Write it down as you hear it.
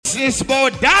This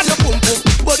about that. Body.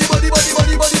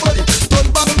 Turn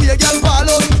back to a girl fall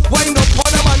out. Wind up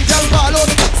on a man, girl fall out.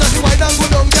 Say the wine and go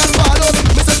down, girl fall out.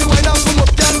 Me say the wine and go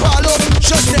up, girl fall out.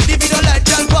 Just let the video like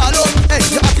girl fall out. Hey,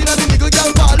 you acting at the nigga,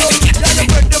 girl fall out. Yeah, you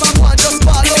break them and go and just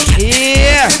fall out.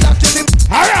 Yeah.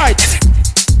 Alright.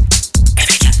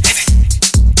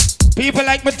 People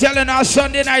like me telling our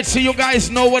Sunday night, so you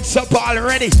guys know what's up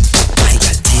already. I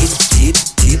got deep.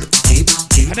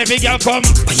 And the big girl come.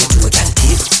 But you do it, girl,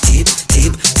 deep.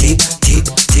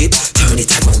 Turn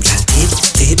it around, girl, deep.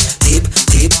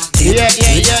 Yeah.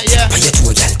 But you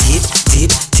do it, girl, deep.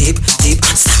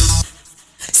 And stop.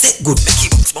 Say good, make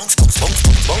it bounce.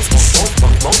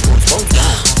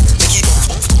 Make it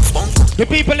bounce. The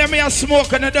people that me are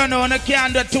smoking, I don't know, and I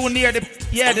can't do too near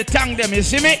the tongue them, you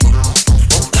see me?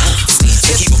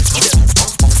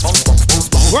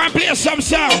 Go and play some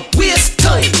sound. Waste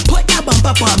time. Put that bump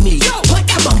up on me. Hello? Put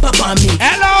that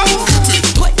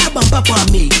bump up on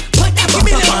me. Right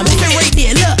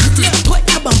there, look. Put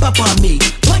that bump up on me.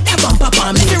 Right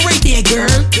there,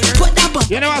 girl. Put that bump.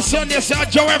 You know what Sunday saw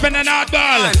Joe Evan and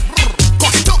Hardball.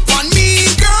 Cock it up on me,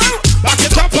 girl. Back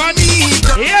it up on me,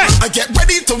 girl. Yeah. I get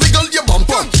ready to wiggle your bum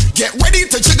bum. Get ready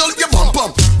to jiggle your bum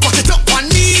bum. Cock it up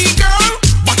on me, girl.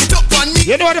 Back it up on me.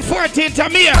 You know the 14th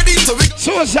of May. Ready to wiggle.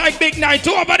 Suicide big night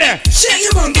over there. Shake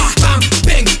your bum, bam,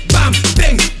 bing, bam.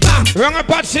 Wrong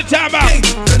about the time. Bing,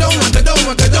 go down,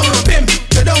 bim.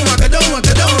 Go down,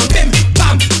 bim.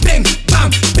 Bam, bing,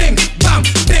 bing, bam,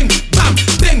 bing. Go down,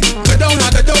 bim. Go down.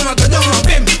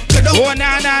 Oh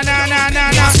na.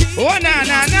 Oh na.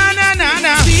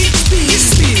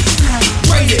 Speed.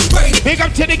 Ride it. Big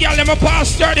up to the girl, them a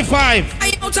past 35.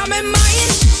 I out of my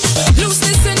mind,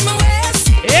 looseness in my waist.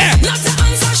 Yeah. Not to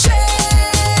answer shame.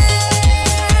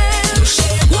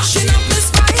 Washing up my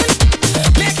spine,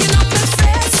 making up my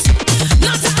face.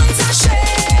 Not to answer shame.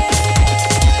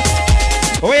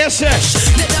 Oh yes, sir.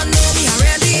 They don't know me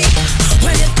already.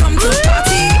 When it come to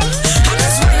party, I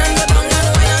just wine and go down,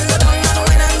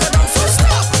 full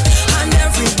stop. And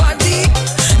everybody,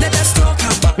 they just talk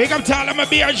about. Big up to all of my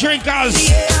beer drinkers.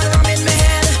 Yeah, I'm in my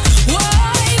head.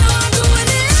 Why not doing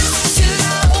it till I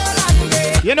hold on,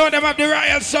 babe. You know them have the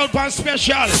Royal South Pan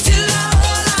special. Till I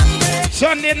hold on, babe.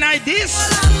 Sunday night this.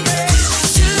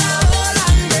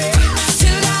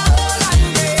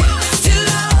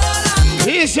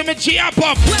 Easy me cheer up. Well,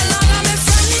 all of my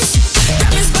friends,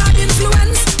 them is bad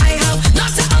influence. I have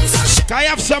not to answer shit. I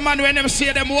have some man when them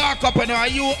see them walk up and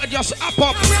you just up.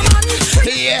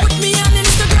 Yeah. Put me on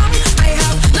Instagram. I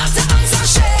have not to answer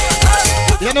shit.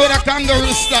 You know the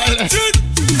kangaroo style.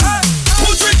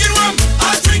 Who's drinking rum?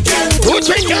 I drink it. Who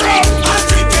drinking rum? I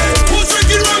drink it. Who's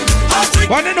drinking rum? I drink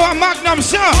it. Wanna know a Magnum,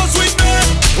 sir? Sweet man.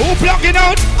 Who plugging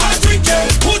out? I drink it.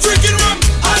 Who's drinking rum?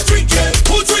 I drink it.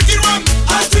 Who's drinking rum?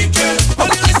 I drink it.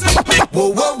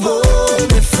 Whoa,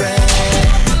 my friend.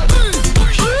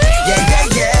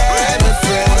 Yeah, my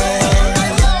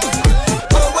friend.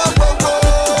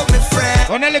 Whoa, my friend.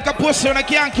 When I look a pussy, when I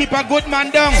can't keep a good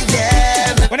man down.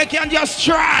 Yeah, When I can't just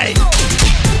try.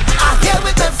 I'm here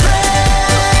with my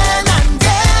friend, and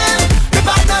then we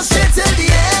partner straight till the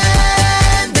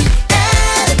end.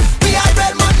 We have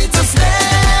real money to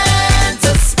spend.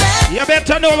 You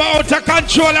better know we're out of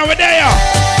control over there.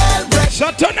 So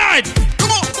tonight.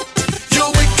 Come on. You're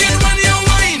wicked when you're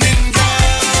whining,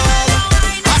 girl.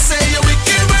 I say you're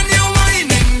wicked when you're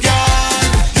whining, girl.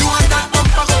 You want that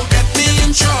bumper, go get me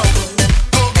in trouble.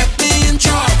 Go get me in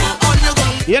trouble. On your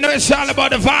gun. You know it's all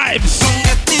about the vibes. Go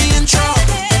get me in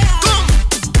trouble. Come.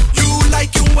 You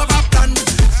like you have a plan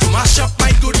to mash up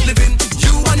my good living.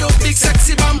 You and your big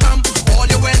sexy bam bam. All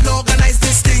you well organize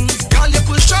this thing. Girl, you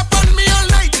push up on me all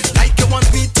night. Like you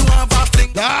want me to have a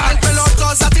fling. I'll fill out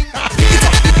cause I think. Hello.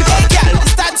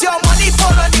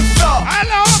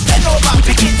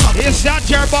 Is that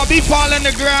your Bobby fall on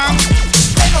the ground?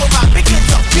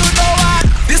 You know what?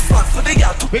 This one for the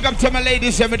girl. Big up to my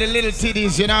ladies and with the little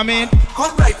titties, you know what I mean?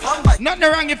 Come right.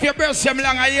 Nothing wrong if your breasts them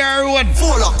long, I hear one.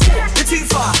 Full up. It's in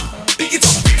far. Pick it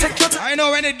up. Take your time. I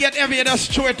know when it get heavy, you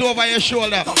just throw it over your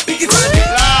shoulder. Pick it up.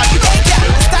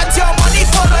 Start your money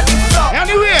for on the floor.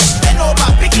 Anyway. Bend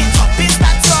over, pick it up. It's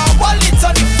not your wallet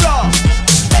on the floor.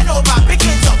 Bend over, pick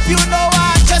it up. You know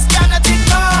I just cannot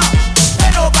ignore.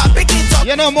 Bend over, pick it up.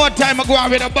 You know more time I go out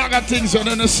with a bag of things you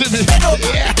don't see me. Bend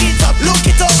over, Yeah. pick it up. Look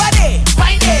it over there.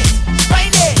 Find it.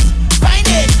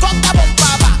 Fuck the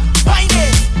bumper back. Find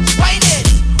it.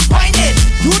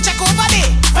 You check over there.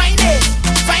 Find it.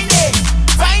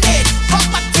 Fuck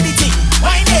back to the thing.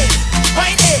 Find it.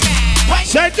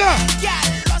 Say go.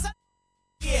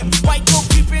 Why you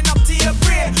creeping up to your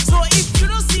prayer? So if you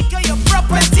don't seek your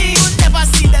property, you'll never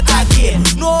see that again.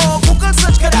 No Google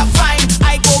search could have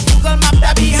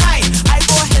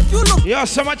Yo,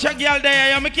 so much a girl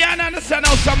there. You can't understand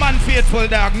how some man faithful,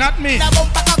 dog. Not me.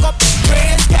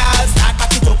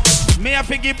 Me have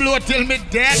to give blow till me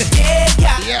dead.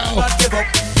 Yo.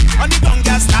 On the tongue,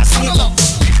 just start singing up.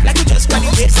 Like you just got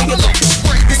it, sing it up.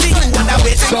 See you on that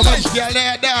way. So much girl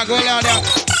there, dog. Hold on, dog.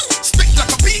 Spit like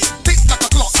a bee, tick like a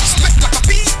clock. Spit like a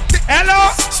bee, tick.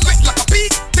 Hello. Spit like a bee,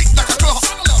 tick like a clock.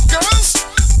 Girls,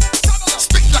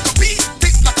 spit like a bee,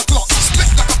 tick like a clock.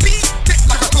 Spit like a bee, tick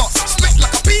like a clock. Spit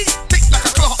like a bee, tick like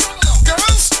a clock.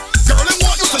 Girls, girl, I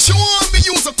want you to show me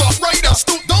use a top rider.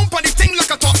 Stoop down for the thing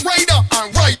like a top rider.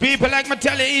 Alright. People like me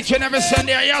tell you each and every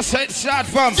Sunday, yes, it start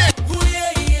from.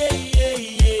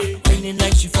 Raining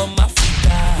like she from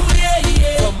Africa.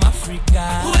 From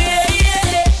Africa.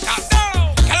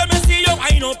 Can me see you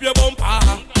wind up your bumper?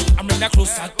 I'm in that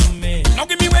closer to me. Now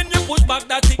give me when you push back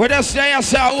that thing. What else say,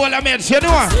 say, all I made, you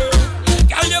know?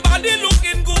 Girl, your body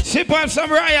looking good. Sip on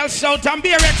some Royal Stout and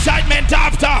beer excitement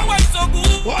after. Why so good?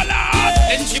 Hola.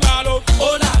 Then she ball out.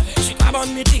 Oh Lord. She come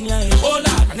on me thing like. Oh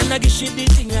Lord. And then I give she the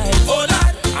thing like. Oh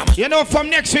Lord. You know, from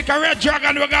next week, a Red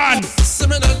Dragon we're gone.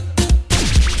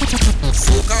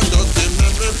 Soca just give me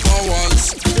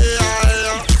powers.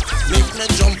 Yeah. Make me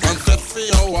jump and step for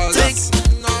hours.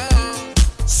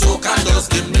 Soca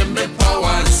just give me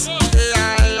powers.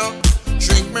 Yeah.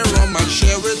 Drink me rum and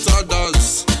share with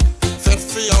others. Fed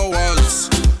for hours.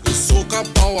 The soca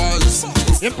powers.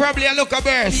 You probably a look a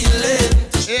burst.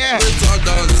 Yeah. With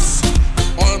others.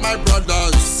 All my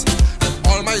brothers and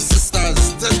all my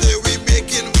sisters. Today we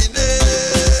making we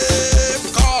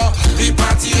name. Car, we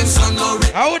party in sun no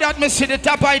rain. How that me see the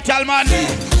top ital man?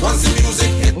 Once the music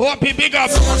hit, Hope he big up.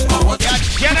 so much power. Yeah,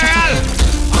 General.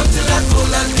 Until I cool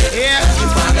and hit. Yeah. You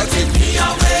father take me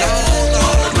away. Down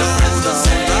all my friends to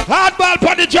say that Hardball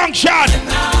for the junction.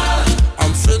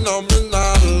 I'm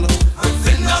phenomenal. I'm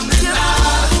phenomenal.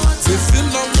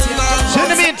 So in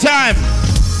the meantime,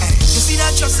 You see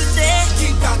that trust in there?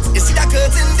 Keep that. You see that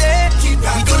curtain there? Keep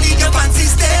that. We don't need your fancy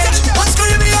stage. What's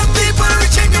gonna be up people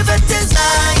reaching the veterans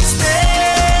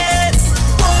niceness?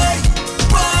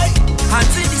 Boy,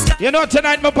 hands in the sky. you know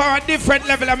tonight my power different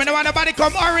level. I mean, don't want nobody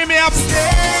come hurry me up.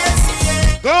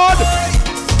 Good. Good.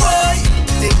 Boy,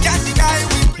 they got the guy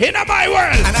with. In my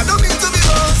world. And I don't mean to be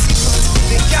bossy.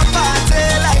 They can party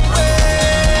like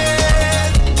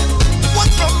rain.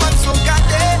 What's from man so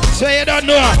goddamn? So you don't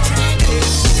know.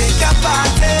 They can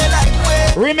party like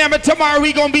rain. Remember tomorrow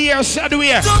we gonna be here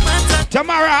Saturday.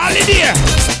 Tomorrow holiday.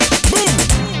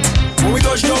 When we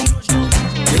touch down,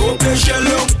 they won't play shell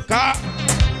long. Car.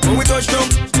 When we touch down,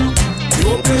 they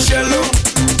won't play shell long.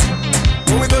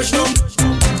 When we touch down,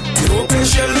 they won't play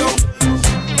shell long.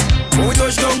 When we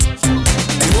touch down,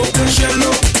 they won't play shell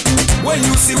long. When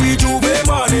you see we Juve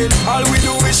morning, all we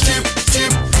do is chip.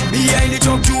 Behind the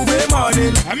truck Juve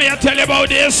morning. I'm here to tell you about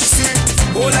this.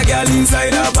 All a girl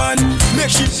inside a van, make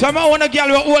she Someone want a girl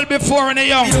who old before and a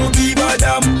young. don't give a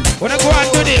damn. Wanna go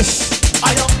and do this?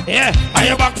 Yeah, are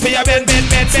you back for your bend? Are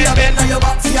you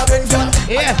back for your bend, girl?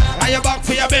 Yeah, are you back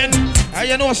for your bend? Are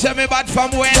you know send me bad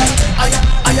from when? Are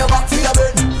you back for your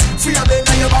bend? For your bend,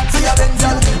 are you back for your bend,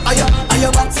 girl? Are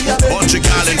you back for your bend? Bunch of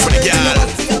garland for the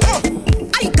girl.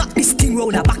 I got this thing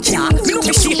round the backyard. Me no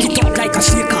be shake it up like a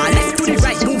shaker. Left to the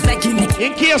right, move like you make.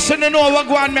 In case you don't know what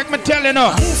go on, make me tell you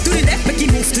now. Move to the left, make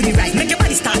it move to the right. Make your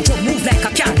body start jump, move like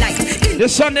a car light. The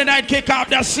Sunday night kick off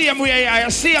the same way, yeah,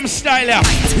 same style. Yeah.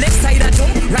 Left side a jump,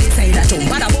 right side a jump.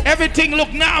 Bada boom, Everything look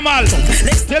normal.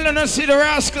 let's Tell you to see the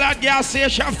rascal at gas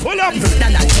station full up.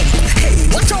 than a jump. Hey,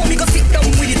 watch how me go sit down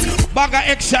with it. Bag of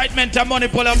excitement and money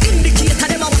pull up. Indicator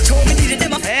them a watch how me did it.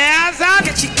 Them a Yes, that.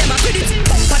 get shit, them a credit.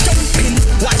 Bumper jumping,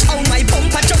 watch how my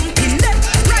bumper jumping.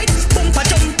 Left, right, bumper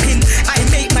jumping. I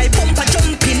make my bumper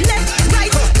jumping. Left,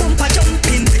 right, bumper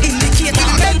jumping. Indicator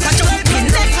bumper jumping.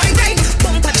 Left, right,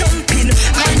 bumper jumping.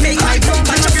 I make my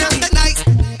bumper jumping. The night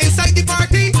inside the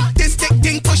party, this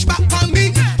thing push back on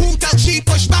me. Who tell she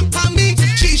push back on me?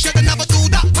 She should never do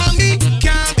that on me.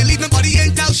 Can't believe nobody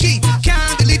ain't tell she.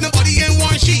 Can't believe nobody ain't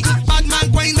warn she. Bad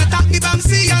man going to attack the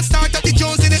Bamsi and start up the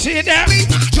Jones in it. See there?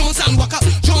 Jones and walk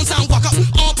up,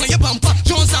 all play your bumper.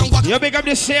 Jones and walk up. You pick up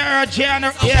the Sierra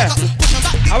Joanna. Yeah.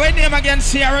 I wait name again,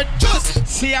 Sierra.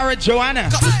 Sierra Joanna.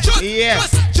 Yeah.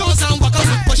 Jones and walk up.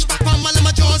 Push back on my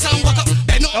Jones and walk up.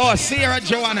 Oh, Sierra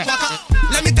Joanna.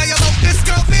 Let me tell you about this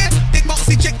girl here. Big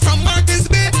boxy chick from Martins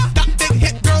Bay. That big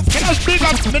hit girl. Me just big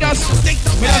up. Me just big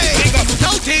up.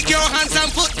 Now take your hands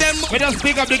and put them. Me just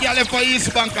big up the girl for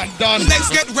East Bank and done. Let's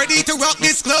get ready to rock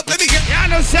this club. Let me hear. You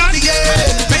understand?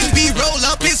 Yeah. When we roll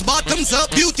up, his bottoms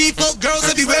up. Beautiful girls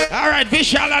everywhere. All right,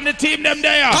 Vishal and the team them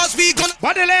there. Cause we gonna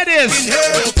What the ladies?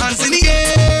 inhale. Hands in the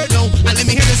air. No. And let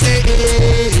me hear you say,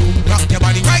 hey. Rock your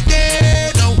body right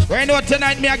there. No. Right now,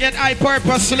 tonight, me I get high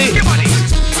purposely.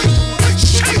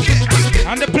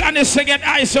 And the plan is to get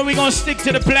high, so we gonna stick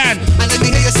to the plan. And let me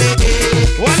hear you say,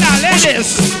 hey. Voila,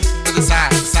 ladies. To the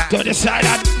side, To the side,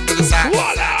 to the side,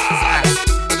 voila.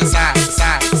 to the side,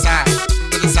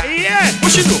 to the side. Yeah.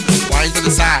 What you do? Wine to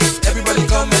the side. Everybody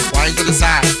come and wine to the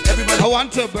side. Everybody I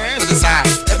want to to burst. the side.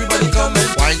 Everybody come and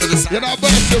wine to the side. You know,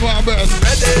 burst, you want burst.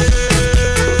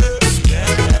 Ready?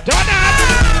 Donald.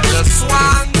 The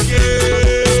swanky.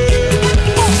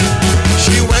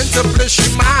 She went to play she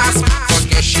mask.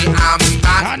 Forget she am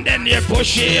back. And then you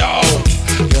push it out.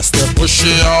 Yes, they push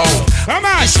it out. Come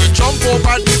on. She jump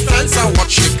over the fence and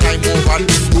watch she climb over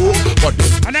the roof. But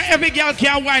And then every girl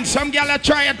can wine. Some girl are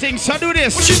try a thing. So do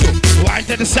this. what she do? Wine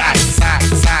to the side. Side,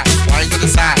 side, wine to the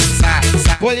side, side,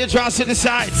 side, Pull your dress to the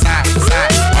side. side,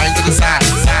 side, wine to the side,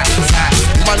 side, side.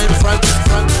 Man in front,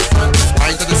 front, front,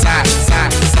 wine to the side,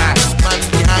 side, side. Man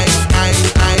behind,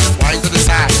 wine to the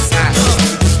side, side.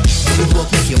 Good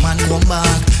work make your man come back.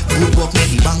 Good work make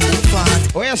the bang go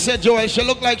fat. Oh, you said Joel, she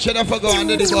look like she'd have go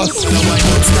under the bus. Now I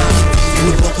don't stop.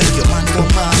 Good work make your man come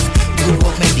back. Good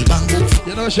work make the bang go fat.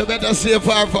 You know, she better save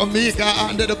her from me, cause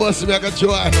under the bus we can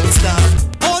joy. Don't stop.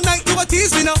 All night you a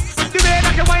tease me now. The way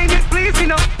that you whine it please me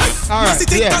now. All right,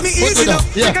 Think yeah, that me put easy it now.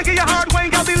 up, yeah. Can get your hard wine,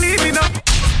 girl believe me now.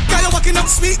 Girl you walking up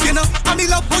sweet, you know. And me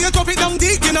love how you drop it down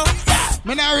deep, you know.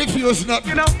 Me not refuse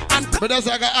nothing, You know. And but that's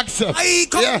like an accept. I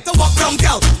come Yeah. to walk down,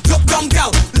 gal. Look down,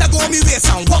 gal. Let go of me waist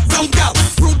and walk down, gal.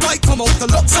 Rude boy come out to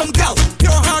look some gal.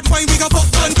 Your hard wine we gon' fuck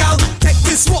one, gal. Take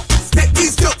this walk, take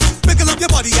these drugs. Make up your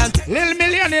body and take Little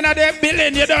million in a day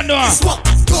billion, you don't know. this walk.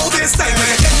 Go this time when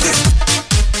you get this.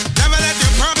 Never let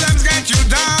your problems get you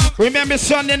down. Remember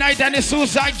Sunday night and the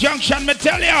Suicide Junction, me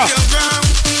tell you. Your ground.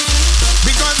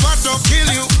 Because what don't kill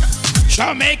you.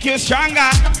 Shall make you stronger.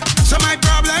 So my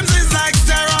problems is like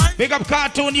steroid. Big up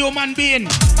cartoon human being.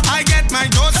 I get my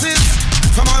doses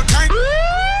from all kinds.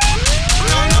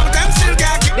 No, them still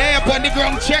got you. They up on the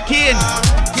ground, check in.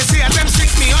 You see, as them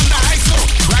stick me on the high slow.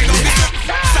 Right on the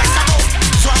psycho.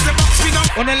 So as the box me down.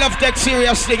 When they love take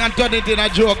serious thing and turn it in a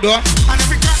joke, though. And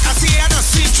every crack I see, I don't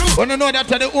see through. When you know that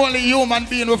the only human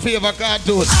being who favor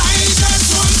cartoons. I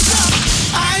just want some.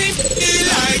 I feel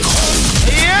like home.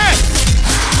 Yeah.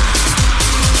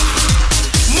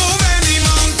 Move any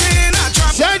mountain, I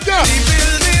try Say go. the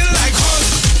building like home.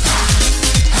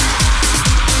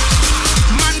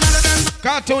 Man better than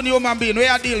Cartoon human being,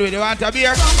 where you deal with? You want a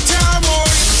beer? Town boy.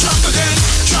 Trample them,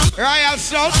 trample Royal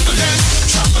South. them,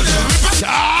 trample them.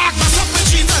 Dark. Mass up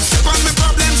machines and step on my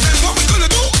problems. Then what we gonna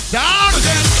do? Dark.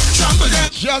 Trample them.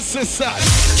 Just a side.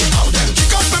 Kick out them,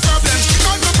 kick out my problems, kick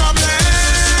out my problems.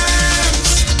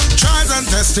 Trials and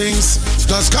testings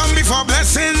does come before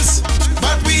blessings,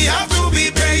 but we have to be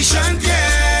patient,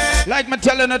 yeah. Like me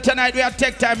telling you tonight, we have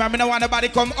take time. I mean, I want nobody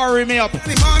come hurry me up. In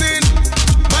the morning,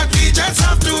 but we just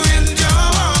have to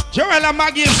endure. Joel and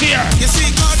Maggie is here. You see,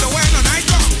 God, the way no night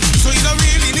come, so you don't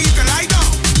really need to lie down.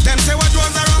 Them say what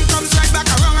goes around comes right back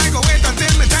around. I go wait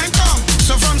until my time come.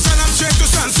 So from sun up straight to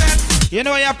sunset. You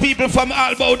know, you have people from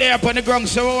Albo there up on the ground,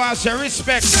 so we want to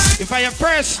respect. If I have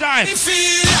first time, I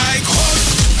feel like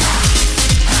home.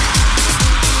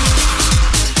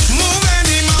 Move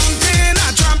any mountain,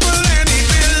 I trample any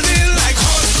building like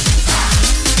home.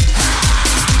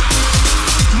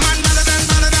 Man better than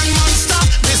monster,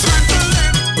 dismantle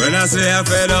them. When I say I'm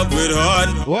fed up with hard,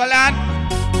 hold on.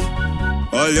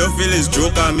 all you feel is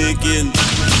joke I'm making.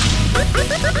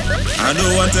 I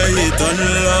don't want to hate on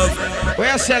love,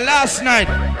 Where I say last night.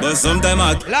 but sometimes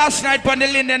I Last night on the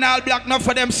Linden all black, not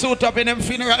for them suit up in them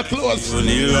funeral clothes.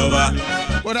 only lover,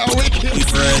 But I wicked. the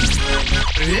friend.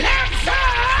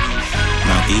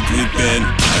 Now eat with pen,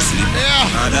 I sleep, Yeah.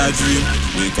 had a dream,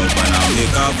 wake up and I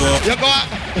wake up up. You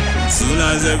go. Soon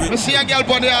as I every see a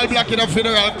girl on the all black in a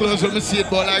funeral clothes when I see it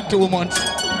for like 2 months.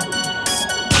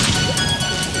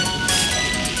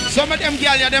 Some of them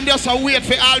girls, them just a wait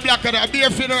for all black and a bare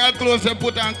funeral clothes and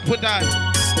put on.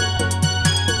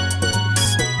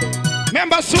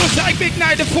 Remember Suicide Big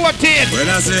Night the 14th. when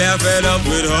I say I'm fed up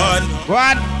with hard,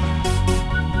 What?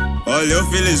 all you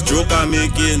feel is joke I'm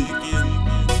making.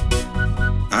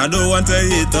 I don't want to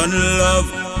hate on love,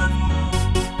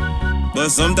 but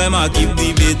sometimes I keep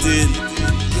debating.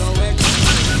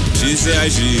 She say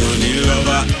she only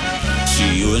lover,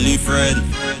 she only friend.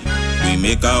 We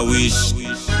make a wish,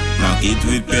 mark it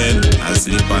with pen. I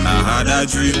sleep and I had a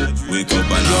dream, wake up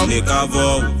and I make a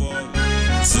vow.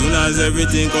 Soon as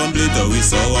everything complete, we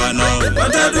saw one now.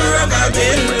 What I do wrong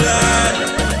again, Lord?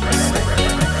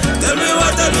 Tell me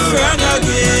what I do wrong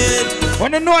again.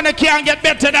 When you know they can't get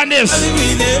better than this.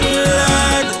 Me name,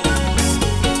 Lord.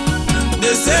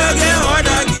 They say again, hard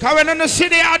again. Cause when you see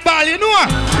the hard ball, you know.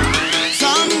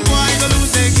 Some boy go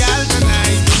lose a girl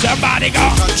tonight. Somebody go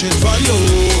touch it for you.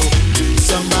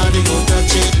 Somebody go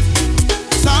touch it.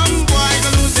 Some boy go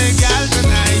lose a girl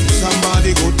tonight.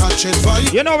 Somebody go touch it for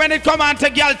you. You know when it come on to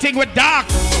girl thing with dark.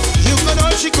 You can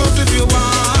all she goes if you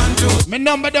want to. My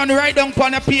number done write down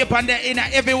on a paper and they're in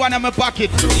every one of my pocket.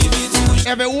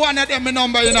 Every one of them my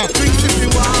number, you know. Drink if you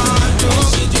want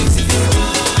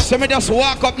to. So me just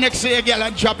walk up next to a girl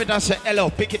and drop it and say hello,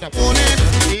 pick it up.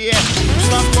 Yeah.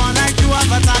 Stop one like you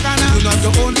have a tagana. You're not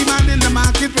the only man in the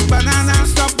market with banana.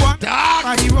 Stop one. Dark.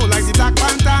 A hero like the Black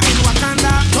Panther in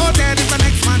Wakanda. Go there if the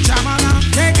next man Chamana.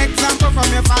 Take example from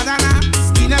your father now.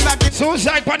 He never gets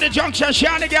Suicide on the junction,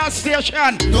 Shani gas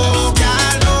station. no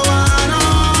girl, no one, no,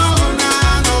 no,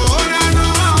 no, no,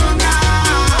 no, no.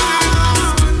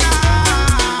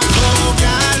 No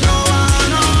girl, no one,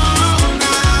 no,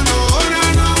 no,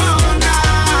 no,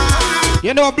 no.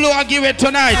 You know Blue, I'll give it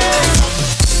tonight.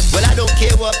 Well, I don't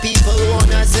care what people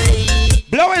wanna say.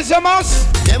 Blue is the most.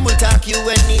 Them will talk you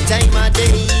any time of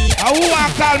day. I want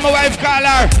to call my wife, call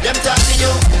her. Them talking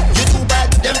you too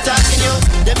bad. Them talking you.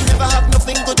 Them never have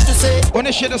nothing good to say. When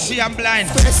you should see I'm blind.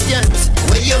 Questions,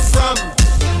 where you from?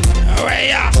 Where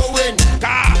ya? Going,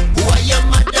 Car. who are your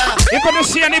mother? If you don't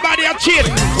see anybody a cheat.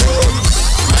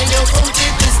 Mind your funky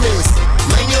business.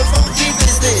 Mind your funky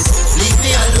business. Leave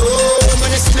me alone.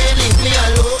 When it's me, leave me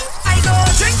alone. I go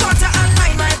drink water and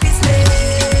mind my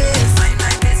business. Mind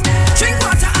my business. Drink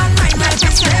water and mind my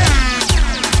business.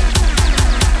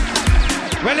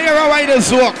 Well, here are why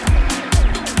this work.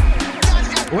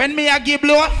 When me a give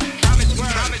Blue,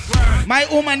 my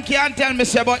woman can't tell me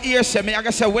say about here, say me I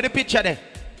gotta say with the picture there.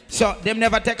 So them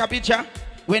never take a picture.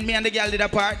 When me and the girl did a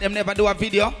part, them never do a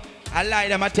video. I lie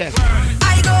them I tell.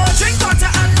 I go drink water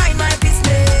and mind my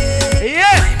business.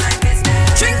 Yeah. Mind my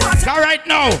business. Drink water. So right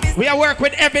now, we are work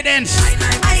with evidence.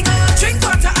 I go drink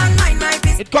water and mind my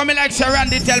business. It coming like Sir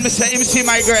Randy tell me say him see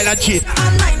my girl a cheat.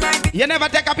 And mind my business. You never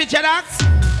take a picture that?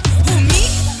 Who me?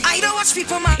 I don't watch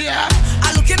people man. Yeah.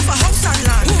 I looking for house and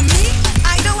land. Who me?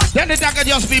 I don't watch Then it can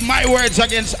just be my words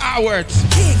against our words.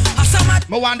 king. Have some mad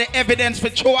I want the evidence for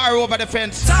throw her over the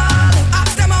fence. tall.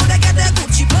 Ask them how they get their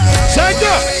Gucci clothes. Say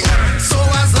go. So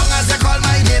as long as you call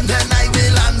my name, then I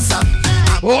will answer.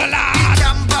 Hola.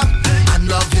 Camper and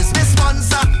love is my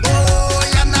sponsor. Oh,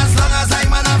 and as long as I'm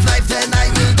man of life, then I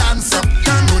will dance up.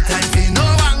 No time for no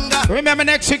anger. Remember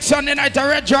next week Sunday night a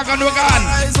Red Dragon we're gone.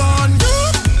 Eyes on you.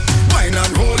 Wine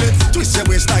and hold it. Twist your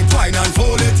waist like twine and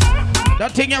fold it.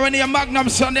 That thing here when you Magnum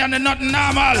Sunday and it's not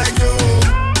normal. Like you.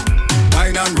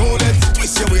 Wine and roll it.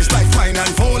 Twist your waist like twine and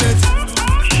fold it.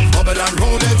 Bubble and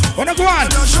roll it. Wanna go on?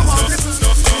 Now show off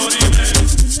this.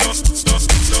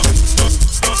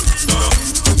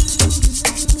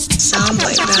 Sound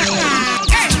like that.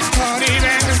 Party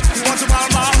man, you want to round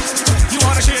ball? You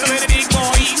want to share with the big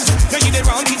boys? Now you the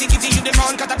round, kitty, you the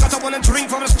round, cause I wanna drink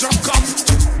from a struck cup.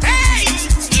 Hey,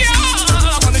 yeah,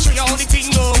 I wanna show you how the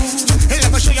thing go. Let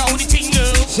me show you how the thing go.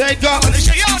 Say go. I wanna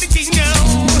show you how the thing go.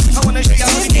 I wanna show you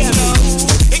how the thing go.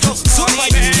 It goes so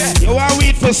like that. You want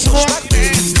weed for smoke?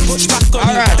 Push back on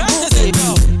All right.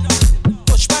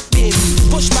 Push back, baby.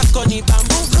 Push back on the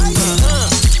bamboo.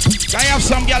 I have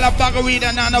some girl a bag of weed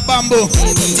and on a bamboo.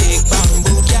 Take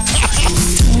bamboo, yeah.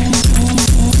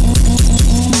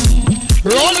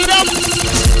 Roll it up.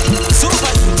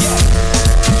 Super, yeah.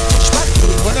 Push back,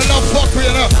 What a love fuck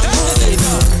you know.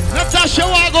 Natasha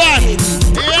Wagwan.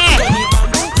 Yeah.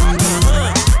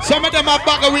 Some of them are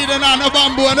bag of weed and on a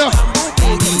bamboo, you know.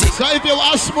 So if you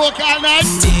want to smoke all night,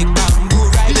 take bamboo,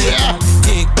 right there. yeah.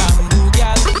 Take bamboo,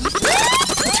 yeah.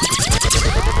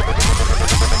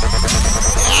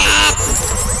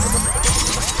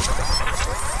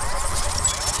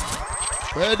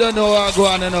 I don't know what go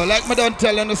on, you know. Like me don't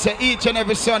tell you, say each and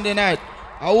every Sunday night,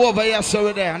 I over here, so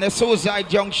we're there, and the Suicide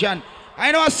Junction.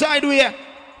 I know a side way,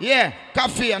 yeah,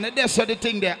 cafe, and that's the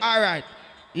thing there, alright.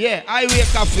 Yeah, highway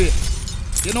cafe.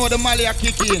 You know the Mali are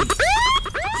kicking.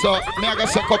 So, me I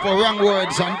got a couple wrong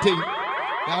words and thing.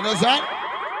 You understand?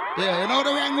 Yeah, you know the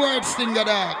wrong words thing of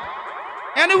that.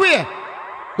 Anyway,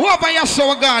 over here, so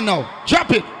we're gone now. Drop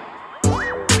it.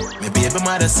 My baby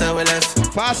mother so we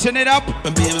left. Fasten it up. My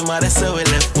baby mother so we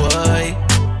left, boy.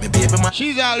 My baby mother.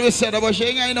 She's always said that, but she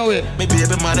ain't know it. My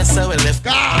baby mother so we left.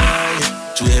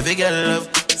 Ah! To every girl love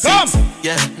six. Come.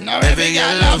 Yeah. Now every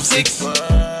girl love six. Boy.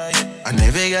 And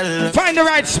every girl love. Find the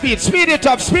right speed. Speed it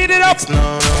up. Speed it up.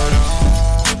 No.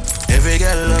 Every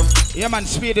girl love. Yeah, man,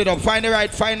 speed it up. Find the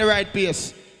right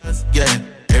pace. Yeah.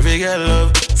 Every girl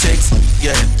love six.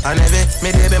 Yeah. And every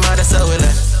my baby mother so we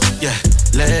left. Yeah.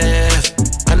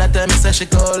 Left. And I tell me say she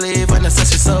go leave. And I say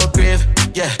she so grave.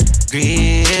 Yeah.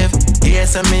 Grieve. Yeah.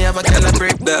 yes, I may have a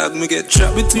calibrate. Dog, me get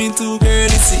trapped between two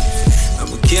girls, see. I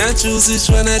can't choose which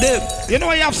one of them. You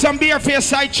know you have some beer for your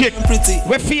side chick. Pretty.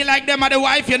 We feel like them are the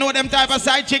wife. You know them type of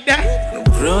side chick there?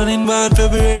 Running bad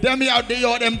February. Them out there,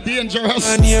 all them dangerous.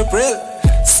 On April.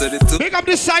 So the two. Pick up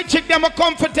the side chick, them are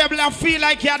comfortable and feel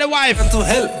like you're the wife. To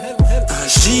help.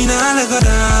 She not like a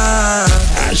dog.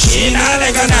 She not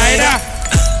like a neither.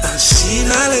 She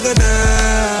not like a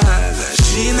dog.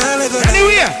 She not like a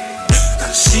anywhere.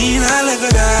 She not like a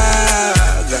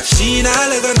dog. She not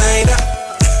like a neither.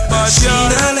 But she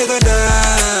not like a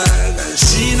dog.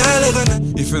 She not like a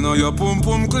dog. If you know your pum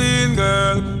pum clean,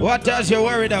 girl. What else you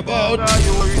worried about? What are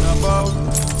you worried about?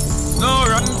 No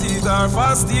rotten teeth or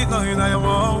fast teeth, no in your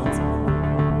mouth.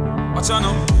 Watch out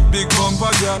now, big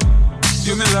bumper girl.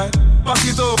 You me like, back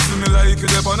it up to me like you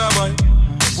dep on a bike.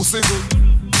 Pussy good,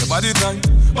 your body tight.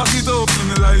 Back it up to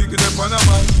me like you dep on a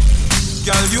bike.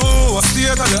 Girl, you a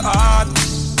state of the art,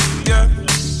 yeah.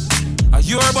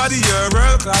 Your body, your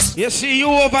world class. You see you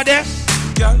over there?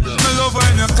 Girl, me love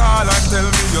when you call and tell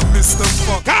me you Mr.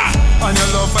 Fuck. And you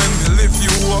love when me lift you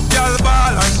up. Girl,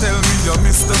 ball and tell me you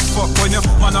Mr. Fuck. When you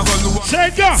man a go look, say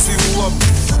it, girl. See you up.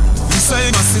 You say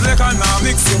you select and now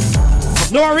mix you.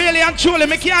 No, really and truly,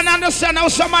 me can't understand how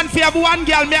some man fi have one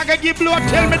girl. Me I can give blow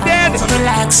till me dead. So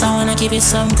relax, I wanna give you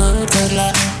some good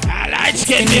love. I like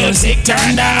skin music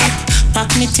turned up.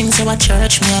 Pack me things so at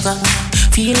church me I go.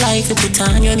 Feel like you put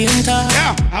on your new top.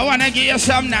 Yeah, I wanna give you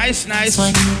some nice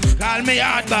one. Call me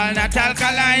hardball, not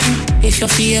alkaline. If you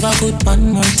feel a good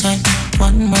one more time.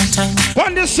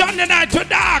 On the Sunday night to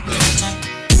dark.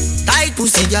 Tight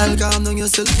pussy, girl, calm down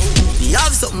yourself. You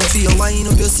have something for you, wind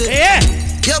up yourself. Yeah.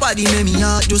 Your body make me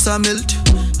heart just a melt.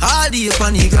 All the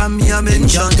panigram me a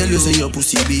mention. Tell you say your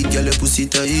pussy big, girl, your pussy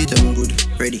tight and good.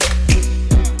 Ready?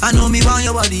 I know me want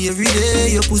your body every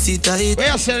day, your pussy tight.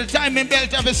 Where say the timing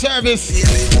belt of a service?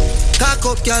 Cock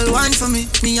up, girl, wine for me.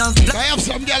 Me have I have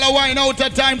some girl a wine out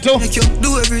of time too. Make you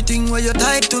do everything where you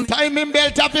tight to me. Timing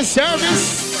belt of a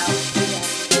service.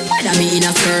 Whether me in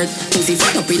a skirt, pussy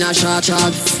fuck up in a short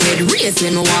shorts. Head race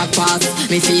when me walk past,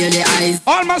 me feel the eyes.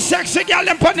 All my sexy girl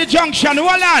them put the junction,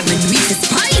 hold on.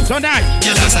 Tonight,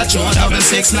 you just a show double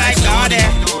six like Lordy.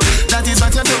 That is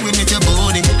what you do with your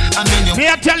body. And when you me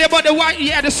I tell you about the wife,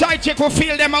 yeah, the side chick will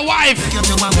feel them a wife. You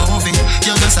do a movie,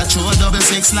 you just a show double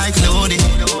six like Lordy.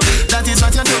 That is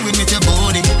what you do with your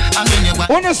body. And when you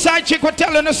on the side chick will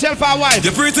tell herself a wife.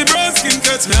 Your pretty brown skin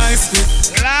catch me ice.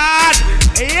 Lad,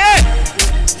 yeah.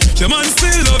 Your man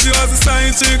still love you as a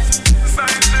side chick.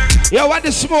 Yo, what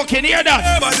the smoking, hear that?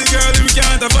 Yeah, but the girl, we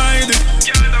can't avoid it.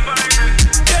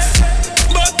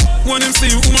 But when him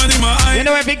see you, woman in my eye. You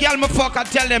know every girl me fuck, I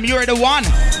tell them you're the one.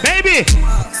 Baby.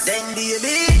 Then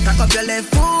baby, cock up your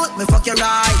left foot, me fuck your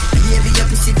right. Baby, your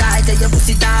pussy tight, your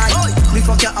pussy tight. Me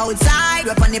fuck your outside,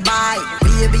 rep on the bike.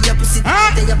 Baby, your pussy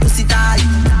tight, your pussy tight.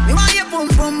 Me want you pum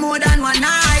pum more than one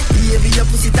night. Baby, your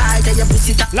pussy tight, your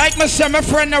pussy tight. Like me say, my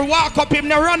friend, no walk up, him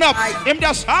no run up. Him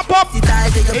just hop up. Yeah.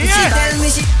 Tell me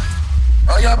she.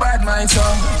 Oh, your bad mind, so.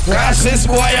 Grasses,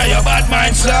 boy, oh, your bad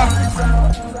mind, sir.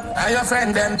 Are your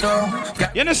friend them too?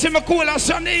 You know, see me cool on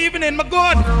Sunday evening, my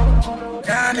good.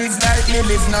 Can't live like me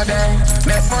live no day.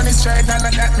 Make money straight and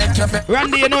I got make your bed.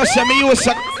 Randy, you know, say me used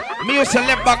to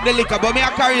left back the liquor, but me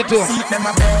I carry it too.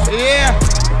 Yeah.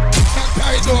 I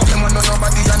carry it too.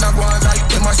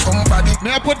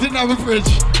 Me I put it in the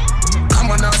fridge.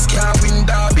 Come on, ask your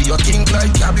window, be your king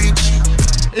like cabbage.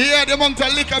 Yeah, the month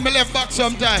of liquor me left back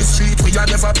sometimes. Street we are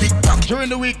never pick back. During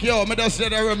the week, yo, me just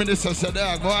said I reminisce and said,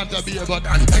 I want to be a but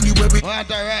anyway we want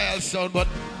a royal sound, but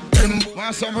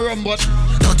want some rum, but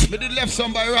me did left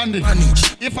some by Randy.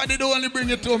 If I did only bring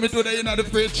it to me today in the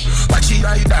fridge. Watch he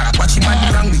ride that, watch him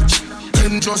body language.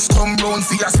 Them just come round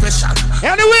for your special.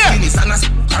 Anyway, Finish and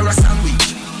a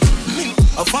sandwich.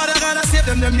 A father gotta save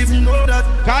them even know that.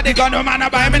 Cause they got no man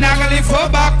buy me, not gonna live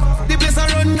for back. The place I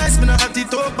run nice, me not got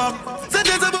it up back.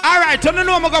 Alright, you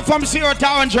know I'm going from 0 to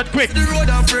 100 quick. The road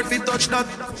I'm afraid to touch that.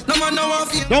 No man know what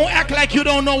feel. Don't act like you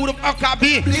don't know who the fuck I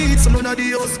be. Need someone of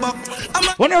the house back.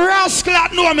 When a rascal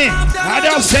that know me, I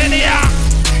don't say ya.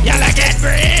 Y'all get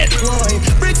bread.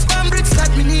 Bricks from bricks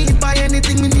that me need. Buy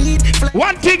anything me need.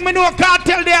 One thing me know, can't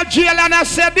tell their jail and I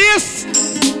said this.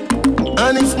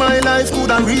 And if my life could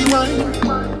have rewind,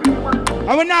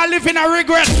 I will not live in a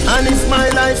regret. and if my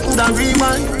life could have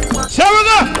rewind, So we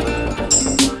go.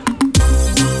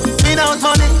 without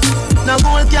money, no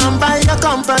gold can buy a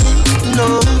company.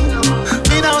 No,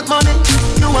 without money,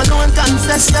 you alone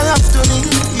confess your love to me.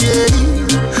 Yeah,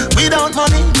 without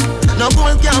money, no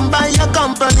gold can buy a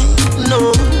company.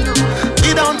 No,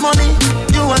 without money,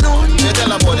 you alone. You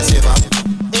tell about the saver.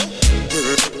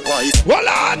 Hold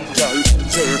on.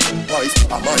 wife,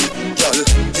 I'm my girl.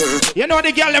 You know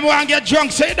the girl them want get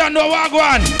drunk, so you don't know what go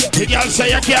on. The girl say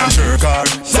you can't Work hard,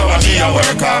 so I be a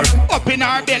work hard. up in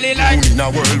her belly like. In a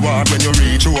world war when you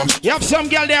reach home. You have some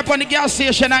girl there up on the gas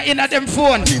station and in at them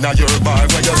phone. In a your bar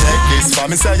when you take this for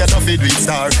me say you don't feed with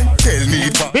star. Tell me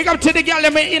it. Big up to the girl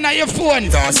them in at your phone.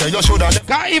 Say you should have.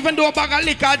 Can't even do a bag of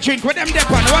liquor drink with them there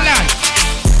on. Hold on.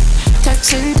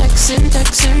 Texting,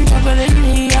 troubling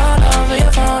me all over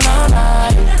your phone all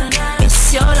night.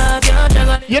 It's your love, your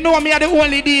juggle. You know me are the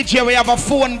only DJ where you have a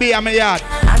phone beer in my yard.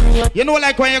 You know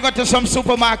like when you go to some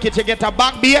supermarket you get a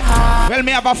back beer? Well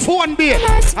me have a phone beer.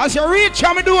 As you reach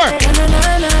on my door,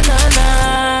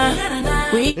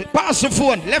 pass the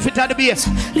phone, left it at the base.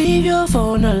 Leave your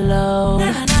phone alone.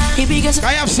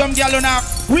 I have some girl on a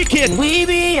wicked. We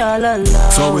be all alone.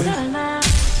 So we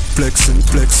flexing,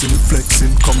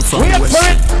 come from Wait west. for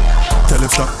it. Tell him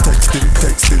stop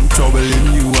texting,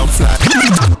 troubling you, I'm fly.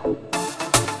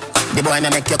 The boy na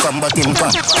make you come but him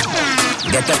come.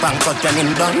 Get up and cut when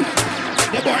him done.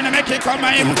 The boy na make you come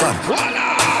and him come.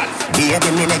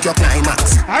 Baby, me make your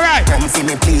climax. Alright. Come see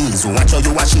me please. Watch how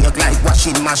you wash it like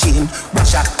washing machine.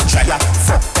 Wash up, dry up,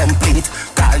 fuck complete.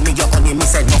 Call me your honey, me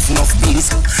say enough bees.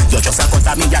 You just a cut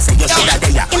at me, you say you shoulda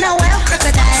there. In a well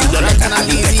crocodile. You like an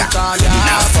alligator.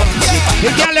 The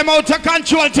girl them out of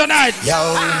control tonight. Yo,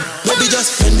 maybe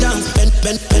just bend down, bend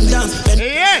down,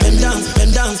 Yeah. bend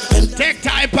down. Take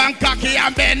time and cocky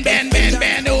and bend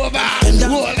over.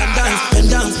 Hold on.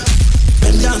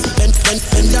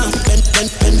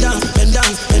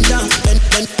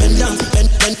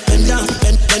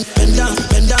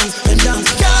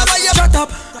 Shut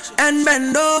up and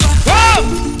bend over.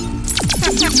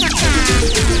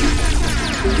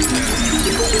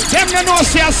 Them no know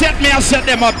say I set me, I set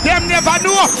them up. Them never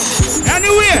know.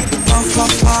 Anyway,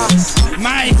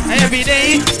 my every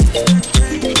day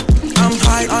I'm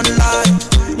high on life,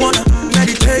 wanna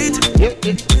meditate.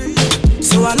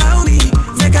 So allow me,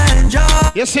 make I enjoy.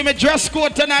 You see me dress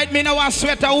code tonight, me no want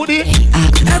sweater hoodie.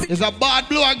 It's a bad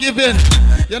blow I give in.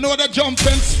 You know the jump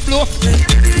fence blow.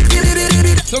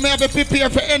 So me have to prepare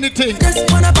for anything.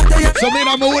 So me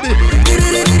no hoodie.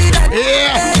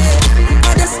 Yeah.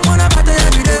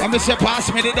 I'm say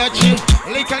pass me the dutchie.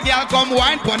 Little girl come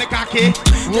wine pon the cocky.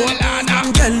 Roll on now.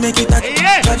 Girl make it touch,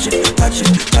 Yeah. touch it. Pass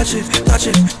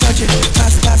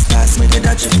me the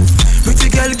dutchie. Pretty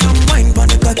girl come wine pon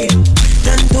the cocky.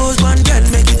 Then pose one girl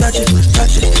make it touch it.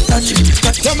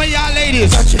 Some of y'all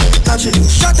ladies. Touch it.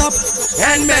 Shut up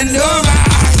and bend over.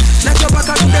 Let your back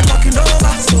up to the fucking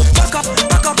over. So back up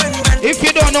and bend. If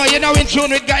you don't know, you're now in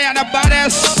tune with Guyana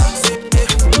Badass.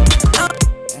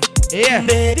 Yeah.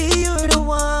 Baby, you're the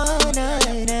one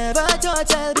I never thought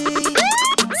I'll be.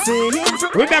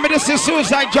 Remember this is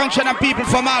Suicide Junction and people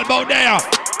from all about there.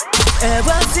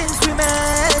 Ever since we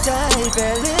met, I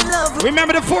fell in love with.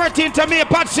 Remember the 14th of May,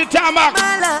 Patsy Tamak.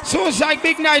 Suicide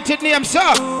Big Night, it name, sir.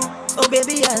 Oh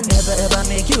baby, I'll never ever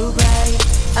make you cry.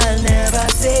 I'll never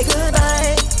say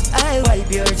goodbye. I'll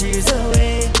wipe your tears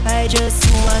away. I just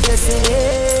want to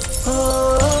say,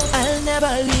 oh, I'll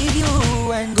never leave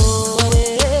you and go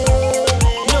away.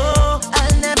 No,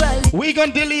 I'll never leave. We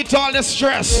gonna delete all the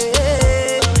stress.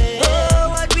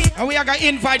 And we are gonna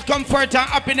invite comfort and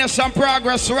happiness and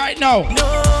progress right now.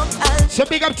 So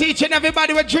big up teaching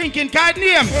everybody we're drinking. Card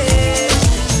name.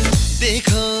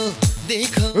 देखो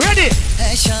देखो Ready?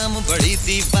 है शाम बड़ी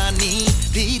दीवानी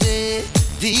धीरे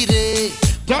धीरे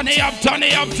Turn it up till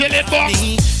it box.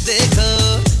 देखो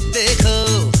देखो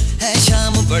है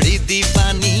शाम बड़ी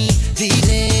दीवानी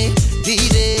धीरे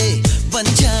धीरे बन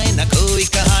जाए ना कोई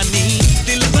कहानी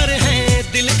दिल भर है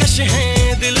दिलकश है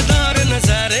दिलदार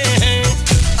नजारे हैं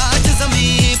आज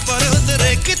ज़मीं पर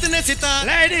उतरे कितने सितारे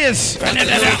Ladies,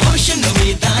 होशन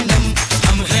में दानम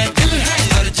हम है दिल है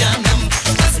और जानम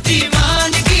बस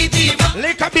दीवानगी दीवान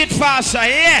lick a bit faster,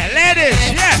 yeah, ladies,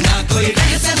 yeah. ना कोई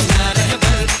रहसन ना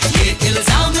रहबर ये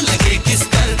इल्जाम लगे किस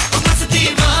पर बस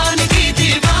दीवानगी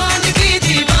दीवानगी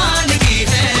दीवानगी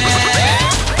है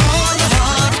all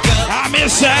heart का I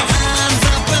miss her. hands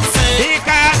up and say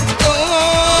Dika. Oh.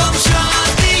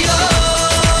 शादियों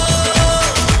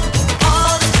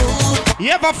You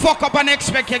ever fuck up and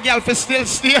expect your girl to still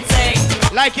stay?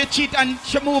 Like you cheat and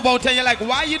she move out and you're like,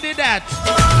 why you did that?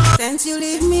 Since you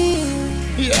leave me,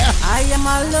 Yeah. I am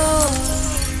alone.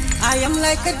 I am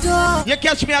like a dog. You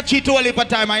catch me a cheat all the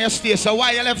time and you stay, so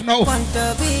why you left now? Want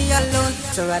to be alone.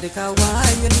 So radical, why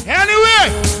you Anyway.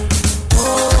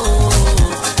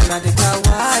 radical,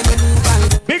 why you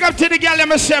need. Big up to the girl, let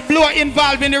me say, blow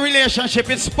involved in the relationship.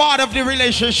 It's part of the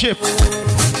relationship.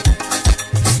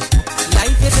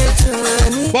 Life is a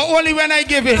journey. But only when I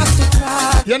give it. Have to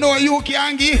try. You know you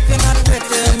can give. You're not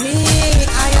better me.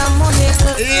 I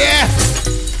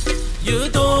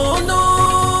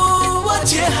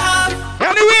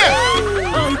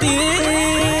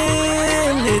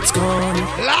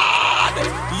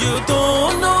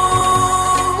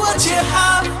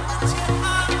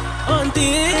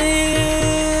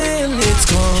still it's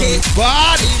gone.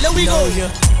 But now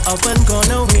you're up and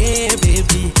gone away,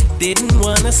 baby. Didn't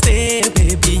wanna stay,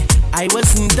 baby. I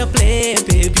wasn't a play,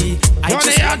 baby. I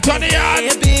just want to stay,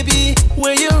 baby.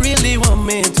 Where you really want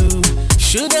me to?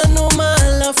 Should I know my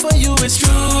love for you is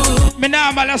true? Me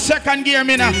now, I'm a second gear,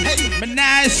 me now. Me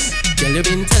nice. Girl, you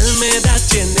been tell me that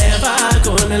you're never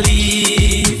gonna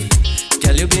leave.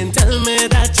 Girl, you been tell me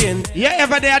that you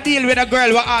ever there deal with a girl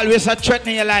who always a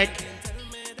threatening you like,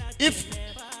 if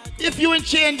you ain't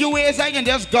change your ways, I can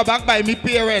just go back by me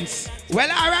parents. Well,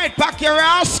 alright, pack your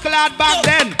rascal out back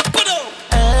then.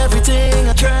 Everything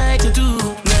I try to do,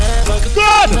 never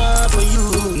good enough for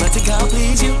you. Nothing can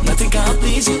please you, nothing can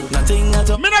please you, nothing at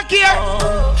all. Me not care.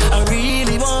 I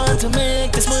really want to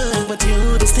make this move, but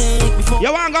you just take me for.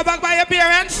 You want to go back by your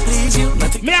parents? Please you,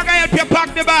 nothing. Me I can help you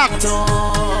pack the bag. So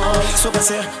I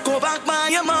say, go back by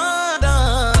your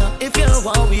mother if you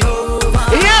want me over.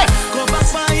 Yeah. Go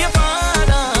back by your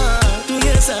father, do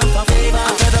yourself a favor.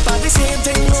 After the party, same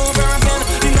thing over again.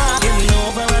 You not give me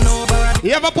over and over again.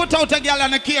 You ever put out a girl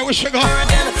on a key where she go?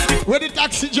 Where the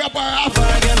taxi drop her off?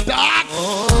 Dark.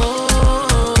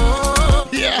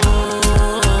 Yeah.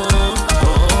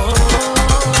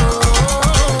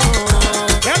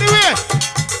 Anyway.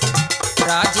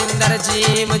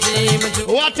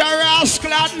 What a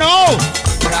rascal at no.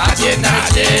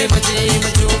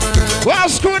 Well,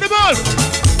 screw the ball.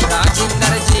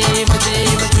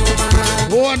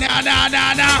 Oh, na.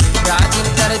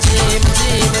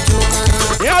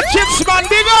 Yo, Chips man,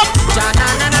 big up.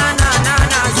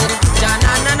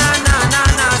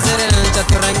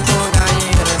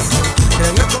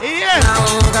 Yeah.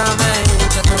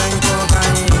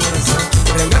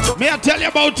 Me I tell you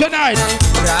about tonight.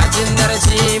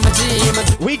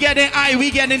 We getting high, we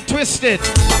getting twisted.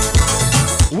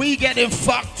 We getting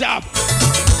fucked up.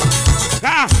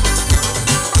 Ah.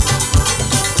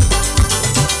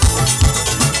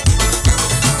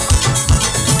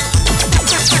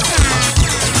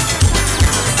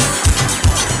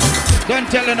 Don't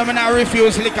tell them I'm not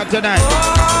refuse liquor tonight.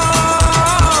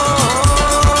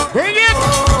 Bring it!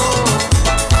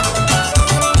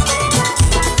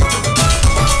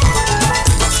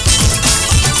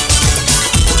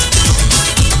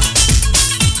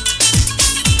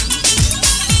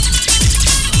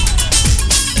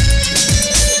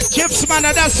 Chips man,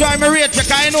 that's why I'm a rate you,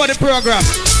 I know the program.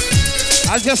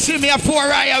 As you see me at 4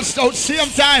 Royals out same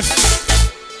time.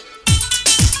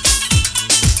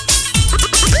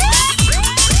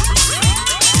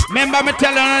 Remember me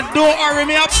telling you, don't hurry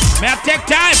me up. May I take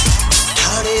time?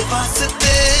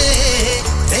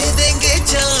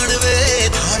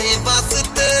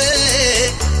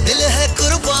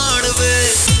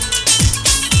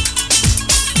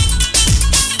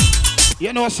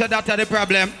 You know, said that the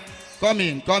problem. Come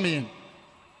in.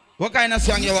 What kind of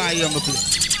song you want to play?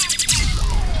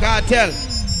 Cartel.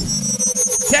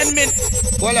 10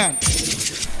 minutes. Hold on.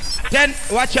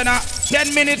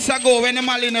 10 minutes ago when the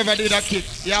Mali never did a kick,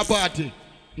 your party.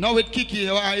 Now with Kiki,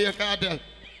 you want to hear Cartel?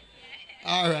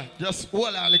 Alright, just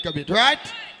hold on a little bit, right?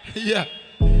 Yeah.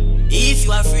 If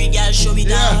you are free, girl, show me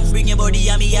down. Bring your body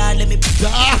on me yard, let me put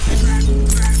Dark.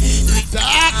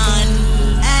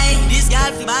 Hey, this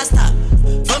girl fi basta.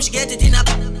 From she get it in a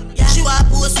she want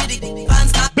post with the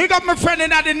pants top. Big up my friend in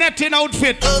the netting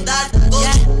outfit. Love that,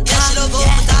 yeah, she love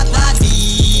over that body.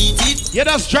 You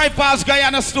just drive past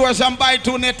Guyana stores and buy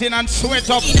 2 netting and sweat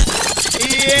up.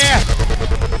 Yeah.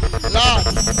 Lord.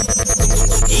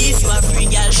 If you are free,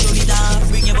 girl, show me down.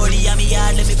 Bring your body on me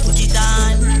yard, let me put it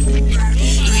on. Do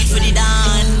it for the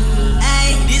dawn.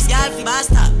 Hey, this girl fi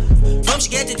basta. From she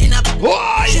get it in a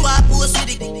she want post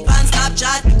with the pants top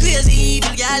chat. Crazy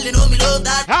evil girl, you know me love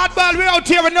that. Hardball, we out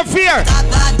here with no fear.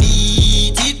 That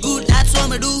beat it good, that's what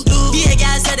me do. Be a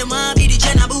girl say them want be the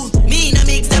Jenna boo. Me no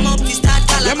mix them up to start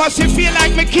color. You must feel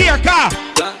like me care, car.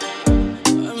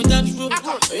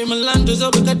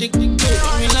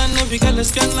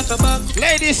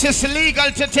 Ladies, it's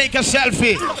illegal to take a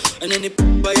selfie. And then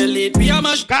violate me a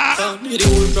mash. The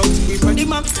whole crowd scream for the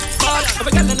man. I'm a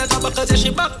girl in the top because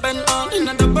she back bend on in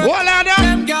the bird. What are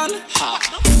them girl?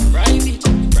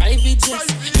 Private, yes.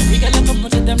 We gotta come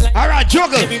to them like. Alright,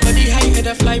 juggle. Everybody high head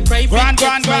a fly private. Go on.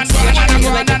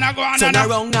 Turn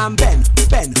around and bend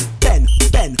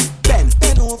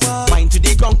over. Mind to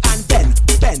the ground and bend.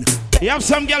 You have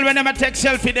some girl when them take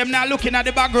selfie, them not looking at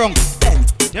the background.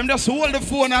 Them just hold the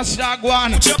phone and start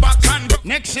going.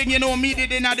 Next thing you know, me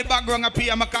did in the background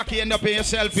appear, my cocky end up in your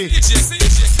selfie.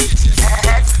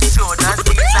 Head, shoulders,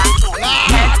 knees and toes.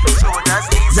 Head, shoulders,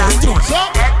 knees and toes.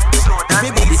 Head, shoulders,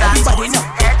 knees and toes.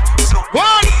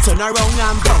 Turn around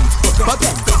and bend.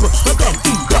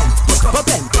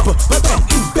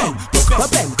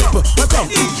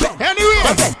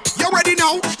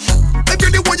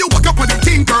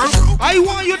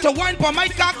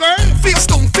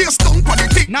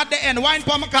 again. Wine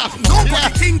for my cock. No for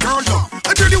the thing, girl, no.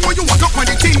 I really want you walk up on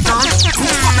the thing, girl.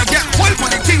 Who's gonna get wild for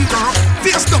the thing, girl?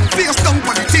 Face down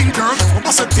for the thing, girl. I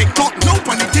must take talk no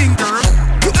for the thing, girl.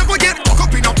 You ever get fucked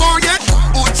up in a bar yet?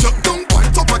 Or jump down on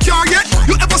top of a car yet?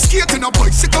 You ever skate in a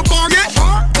bicycle bar yet?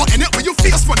 But in it when you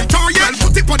face for the tar yet?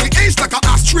 Put it on the edge like a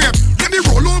ashtray. Let me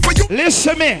roll over you.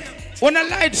 Listen me. On a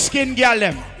light skin girl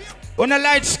them. On a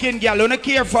light skin girl, on a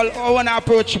careful how wanna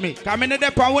approach me. Come in the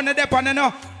depot, I wanna depot, you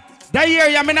know. That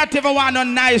year, I me not even want a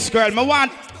nice girl. I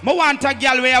want a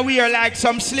girl where you wear like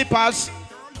some slippers,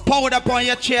 powder upon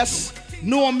your chest,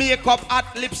 no makeup,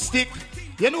 hot lipstick.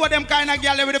 You know them kind of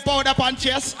girl with the powder upon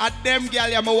chest? At them girl,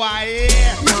 you me want,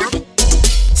 yeah.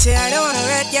 Say I don't want a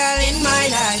red girl in my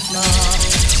life, no.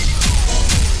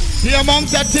 The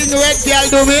amount of thing red girl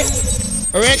do me.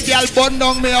 Red girl burn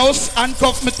down my house,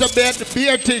 handcuff me to bed,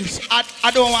 beer things.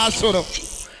 I don't want to do.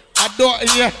 I don't,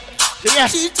 yeah.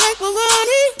 She take my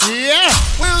money. Yeah.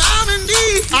 Well, I'm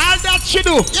indeed. All that she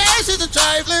do. Yeah, she's a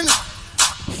trifling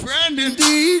friend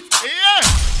indeed.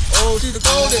 Yeah. Oh, she's a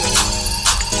golden.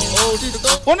 Oh, she's a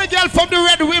golden. One girl from the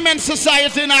Red Women's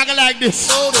Society not like this.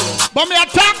 But me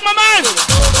attack my man.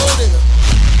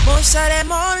 Most of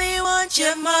them only want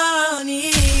your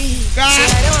money. So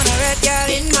I don't want a red girl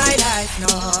in my life,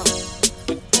 no.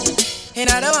 And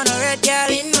I don't want a red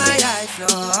girl in my life,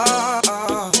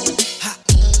 no.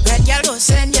 Red girl go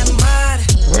send you mad.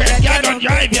 Red girl don't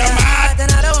drive you mad.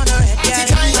 And I don't want a red girl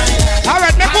in my life.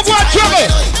 Alright, make me go on trouble.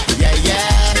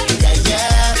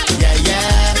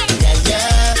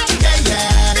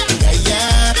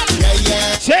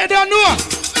 Say don't know.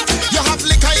 You have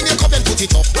liquor in your cup and put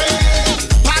it up.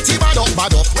 Party bad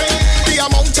up. The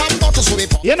amount of bottles will be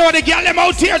pop. You know the girl them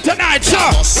out here tonight, sir.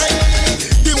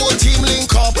 The whole team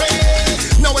link up.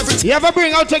 Now everything. You ever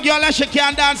bring out a girl and she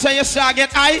can't dance and you start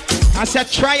get high? I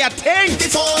said try a thing.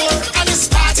 Before and it's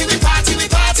party we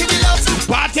love.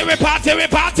 Party we. Party we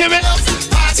love.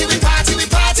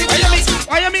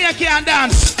 Why you mean you can't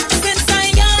dance? Since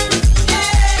I'm young,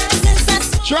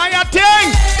 try a thing.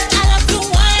 I love to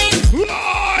wine.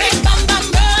 Right. Bam, bam,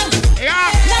 bam.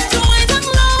 Yeah. Love to wine down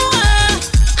lower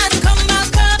and come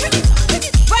back up.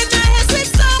 Right now, head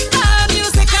with some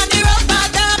music and the rubber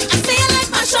dub. I feel like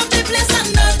mash up the place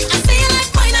and done. I feel like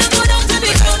wine and go down to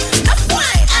the ground. That's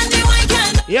wine and the wine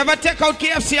can. You ever take out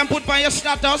KFC and put on your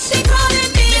status? They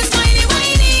calling me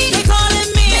whiny. They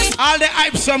calling me. All the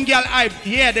hype, some girl hype.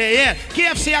 Yeah, they yeah.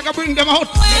 KFC, I can bring them out.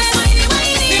 Whiny.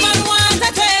 They want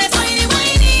a taste. Whiny.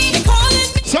 They calling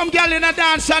me. Some girl in a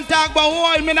dance and talk about, oh,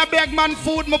 I'm in a big man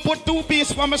food. Me put 2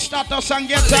 pieces for my status and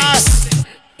get that.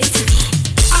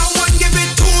 I want give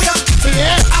it to you.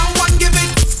 Yeah. I want give it.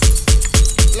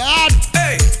 Lord.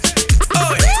 Hey.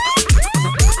 Oh.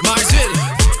 Marcel.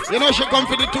 You know she come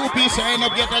for the 2 pieces and end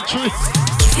up get a 3.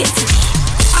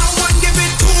 I want give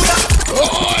it to you.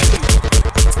 Oh.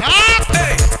 Ah.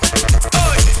 Hey.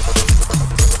 Oh.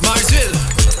 Marcel.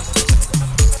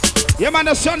 Yeah, man,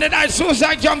 the Sunday night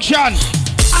Suicide Junction.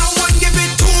 I want give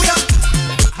it to you.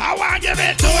 I want give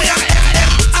it to you.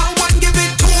 I want give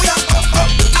it to you.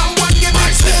 I want give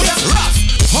it to you. Rough.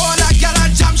 All a gyal a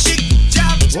jam shit,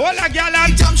 jam. All a gyal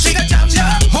a jam shit, jam.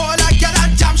 All a gyal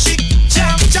a jam shit,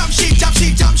 jam. Jam shit.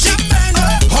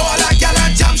 All a gyal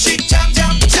a jam shit, jam.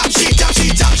 Jam shit.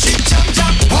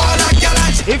 All a gyal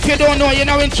a. If you don't know, you're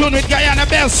now in tune with Guyana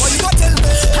Best.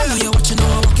 I know you're watching,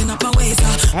 I'm walking up my ways.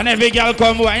 And every girl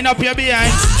come wind up your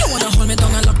behind. You wanna hold me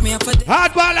down and lock me up for days.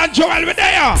 Hardball and Joel with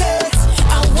there.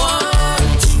 I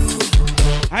want you.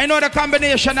 I know the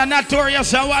combination of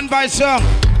Notorious and One by Song.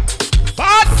 But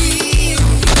I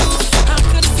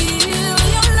could feel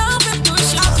your love and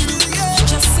push up.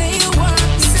 Just say you want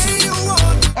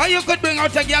me. or you could bring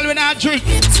out a girl with a drink.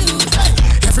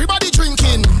 Everybody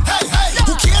drinking. Hey.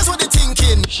 Who cares what they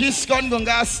thinking? She's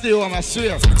gonna stay home, I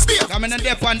swear. I'm in a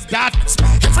dip on that.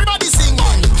 Everybody singing.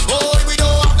 Oh, we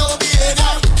don't have no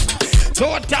behavior.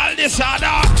 Total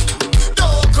disorder.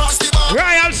 Don't cross the bar.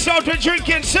 Royal South with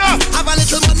drinking, sir. Have a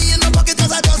little money in my pocket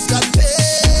cause I just got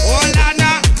paid. Oh,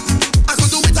 Lana. I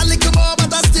could do it a little more but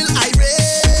I'm still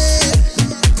irate.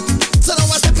 So now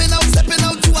I'm stepping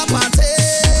out to a party.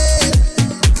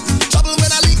 Trouble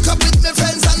when I link up with my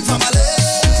friends and family.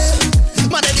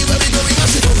 Man, anywhere we go, we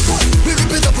mash it up. We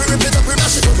rip it up, we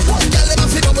mash it up. Girl, never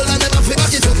fit double and never fit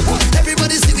back it up.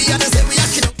 Everybody see me and they say we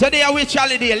acting up. Today a which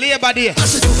holiday? Labor Day.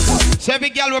 So every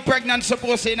girl was pregnant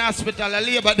supposed to in hospital a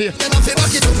Labor Day.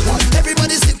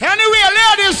 Everybody see. Anyway,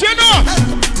 ladies, you know.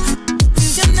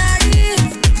 Tonight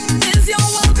is your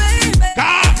one, baby.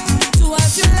 Do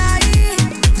as you like.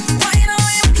 Why you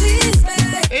please,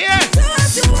 baby? Yeah. Do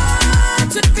as you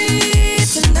want with me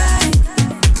tonight.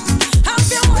 Have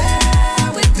your way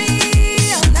with me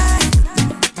all night.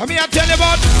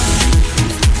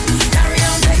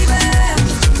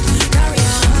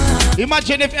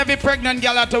 Imagine if every pregnant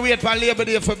girl had to wait for Labor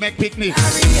Day for make picnic.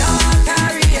 Carry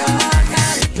on,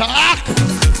 Talk.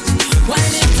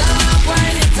 wind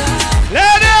it up.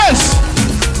 Ladies.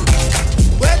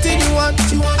 What do you want?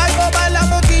 I go buy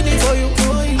Lamborghini for you.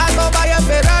 I go buy a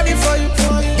Ferrari for you.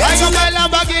 I go buy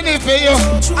Lamborghini for you.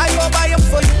 I go buy them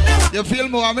for you. You feel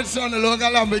Mohammed son along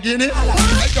a Lamborghini?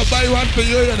 I can buy one for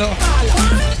you, you know.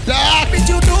 Talk. What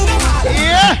you do?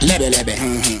 Yeah. Lebe.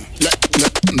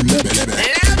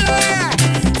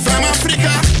 From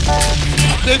Africa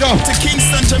They go to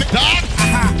Kingston, Jamaica. Talk.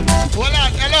 Hold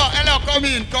on. Hello. Come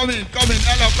in.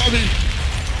 Hello,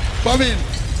 come in.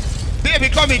 Baby,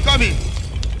 come in.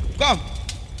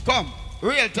 Come.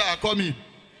 Real talk, come in.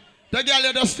 The girl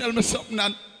you just tell me something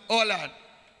and hold on.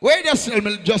 Where you just tell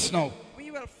me just now?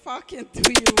 We will fucking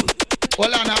do you.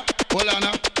 Hold on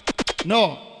now.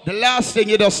 No, the last thing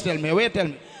you just tell me. Wait, tell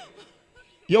me.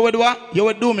 You would what? You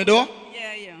would do me though?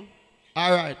 Yeah.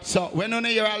 Alright, so when you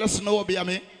hear all the snow be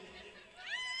me,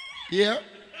 yeah?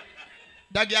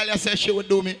 That girl you said she would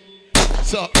do me.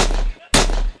 So,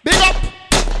 big up!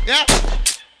 Yeah?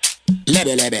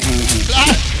 Lebe.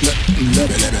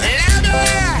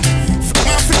 From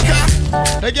Africa.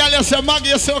 The girl you said, Maggie,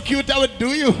 you're so cute, I would do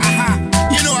you. You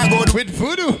know I go with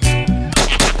voodoo.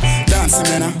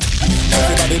 Dancing, man.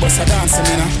 Everybody bust a dancing,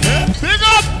 man. Big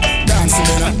up! Dancing,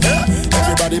 man.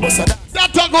 Everybody bust a dancing.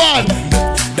 That's a one.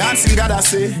 Dancing, God, I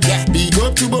say. Big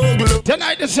up to Boglo.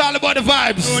 Tonight it's all about the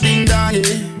vibes. Ding dong,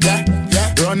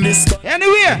 yeah. Run this.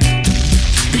 Anywhere.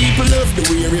 People love the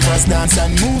way rivers dance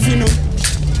and move, you know.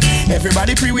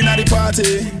 Everybody pre-win at the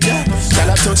party. Yeah.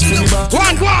 Gotta touch me back.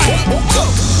 One.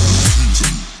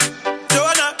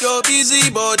 Joanna, your busy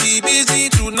body, busy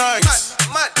tonight.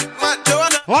 Mad.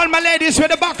 Joanna, all my ladies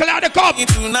with the buckle of the cup.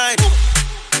 Tonight.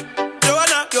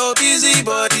 Joanna, your busy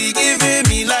body giving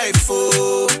me life,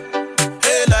 oh.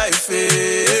 Hey, life,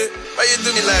 hey. Why you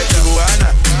do me like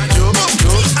Joanna? Joanna.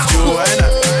 Why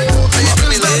you do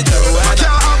me like Joanna?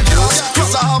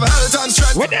 Cause I have health and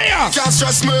strength. What they are? Can't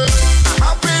stress me.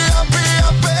 Happy.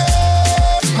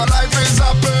 My life is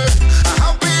happy.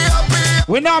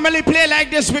 Happy. We normally play like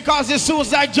this because it's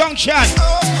Suicide Junction.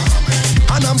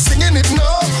 And I'm singing it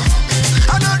no.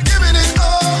 I'm not giving it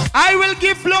all. I will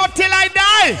give blow till I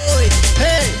die.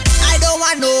 Hey, I don't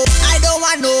want no.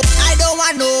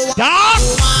 Dog.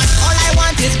 Woman, all I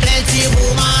want is plenty,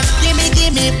 woman. Give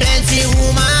me plenty,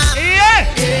 woman. Yeah.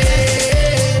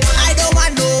 I don't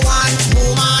want no one,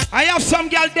 woman. I have some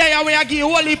girl there where I give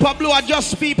whole heap of blow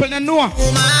just people they know.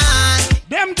 Woman.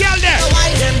 Them girl there.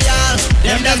 Why them girl?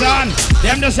 Them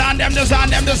the sun. Them the sun.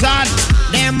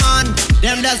 Them man.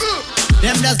 Them the.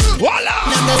 Voila.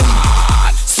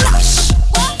 Slash.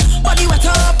 Body wet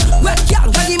up. Wet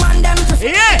girl. When the man them prefer.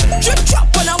 Yeah. Drip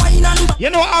drop on a wine and. You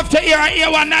know after here I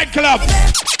hear one nightclub.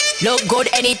 Look good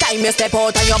anytime you step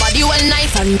out and your body well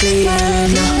nice and clean.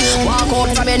 Walk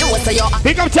out from your nose so you're.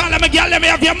 Pick up tell them again, let me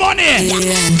have your money.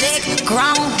 Thick,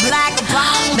 ground, black,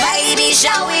 brown, baby,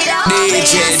 show it all.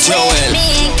 DJ Joel.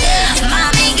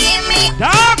 Mommy, give me.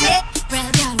 Dog.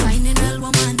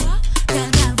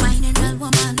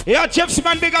 Yo, Chips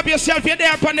man, big up yourself. You're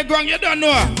there upon the ground, you don't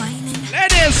know.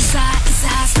 Ladies. Nah.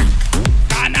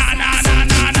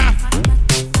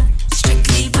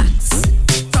 Strictly backs.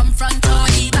 From front or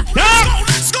the back.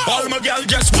 All my girl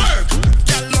just work.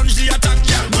 Girl lunge the attack,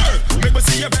 girl work. Make me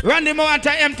see you. Randy Moore and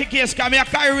empty case, come here,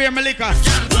 carry my liquor.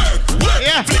 Work.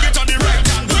 Yeah. Flick it on the right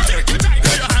hand. Take it tight.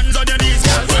 Put your hands on your knees,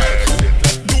 girl work.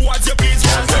 Do what you please,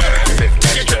 girl work.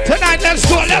 Tonight, let's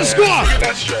go.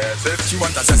 She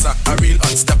want a zessa, a real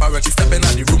unstepper. When she stepping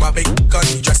in the room, a big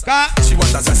gunny dress. She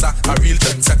want a zessa, a real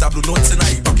trendsetter. Blue notes in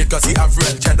her pocket cause he have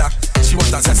real cheddar. She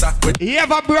want a zessa with he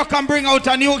ever broke and bring out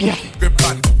a new girl. grip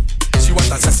band. She want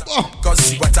a zessa, cause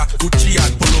she want a Gucci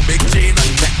and polo big chain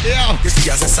and neck. Yeah. You see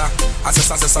a zessa,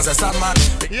 man.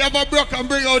 He ever broke and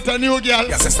bring out a new girl.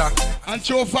 Yeah, zessa. And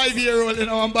show 5-year-old in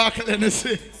our back, let me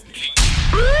see.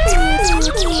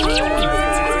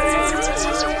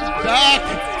 Dark.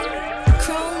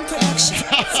 Crown production.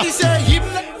 She say him.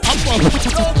 Up.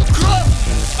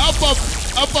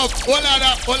 Hold on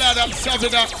up. Stop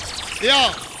it up.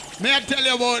 Yo, may I tell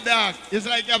you about that? It's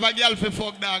like you have a girl for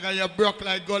fuck dog and you broke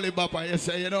like Gully Bopper. You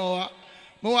say, you know what?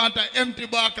 I want an empty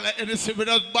back like anything. We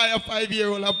just buy a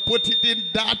 5-year-old and put it in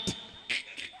that.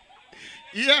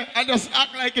 Yeah, and just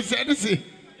act like it's anything.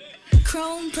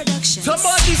 Crown production.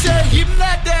 Somebody say him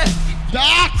not there.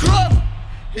 Dark. Crown.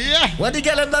 Yeah. What the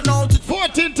girl in the know?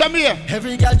 14 to me.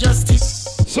 Every girl just tick.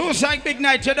 Suicide Big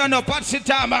Night, you don't know. Patsy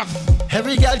Tarmac.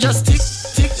 Every girl just tick.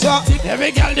 So,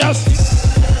 every girl just.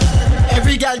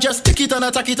 Every girl just tick it on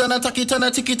a, tack it on a, tack it on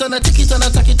a, tick it on a, tick it on a,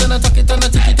 tack it on a, tack it on a,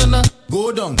 tick it on a.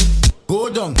 Go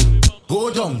down.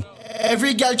 down.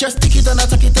 Every girl just tick it and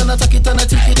attack it and attack it and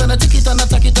attack it and attack it and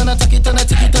attack it and attack it and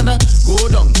attack it and go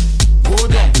down, go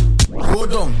down, go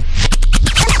down.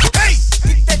 Hey!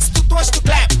 It takes two to us to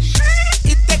clap.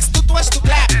 It takes two to us to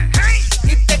clap.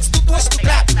 It takes two to us to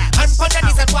clap. And put your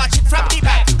knees and watch it from the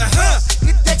back.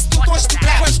 It takes two to us to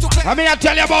clap. I mean, I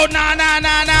tell you about na na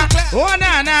na na. Oh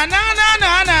na na na na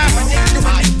na na.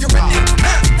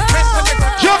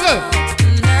 Juggle.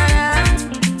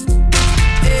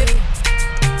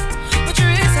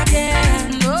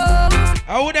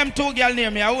 How would them two girl near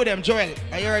me? How would them Joel?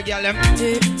 Are you a girl them?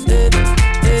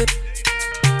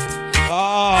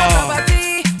 Oh.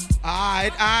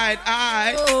 Alright.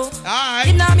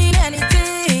 It not mean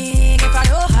anything if I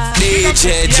don't have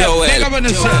DJ Joel. You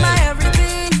are my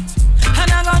everything,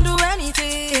 and I'm gonna do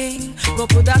anything. Go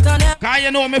put that on it. Cause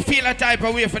you know me feel a type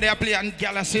of way for their play and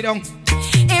girl sit down.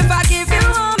 If I give you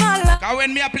all my love, cause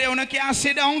when me a play, you can't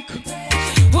sit down.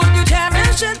 Would you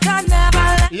cherish it and never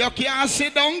let? You can't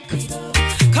sit down.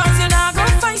 Cause you're not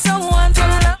gonna find someone to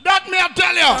love. That me I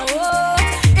tell you. Oh,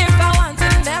 if I want to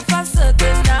live for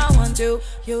certain, I want to.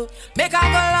 You make I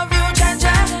go love you,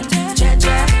 Jaja.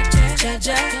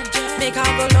 Make I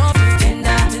go love you,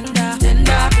 tender.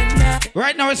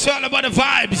 Right now it's all about the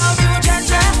vibes.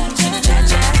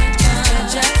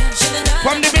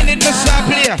 From the minute me start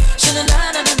play,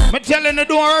 me telling you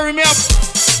don't hurry me up.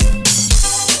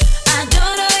 I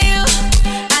don't know you,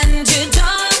 and you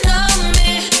don't know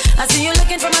me. I see you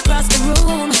looking from across the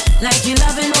room, like you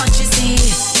loving what you see.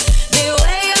 The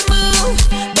way you move,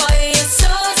 boy, you're so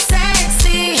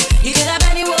sexy. You could have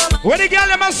any woman. What the girl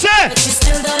am I say? But you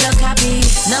still don't look happy.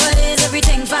 Nowadays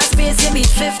everything fast paced. You meet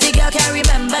 50 girl, can't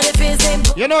remember the face name.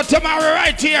 You know tomorrow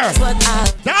right here. But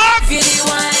I'll feel the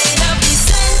wine of the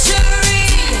century.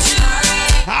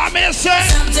 I'm say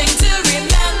something to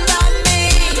remember me.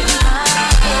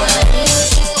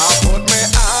 I put me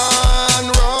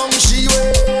on wrong, she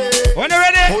way. When you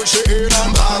ready? Push it in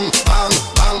and bang, bang,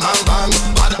 bang, bang, bang.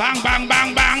 Bang, bang,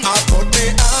 bang, bang. I put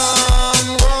me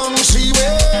on wrong, she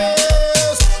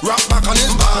ways. Rock back on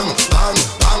his bang, bang,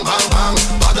 bang, bang, bang.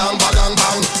 Badang, badang,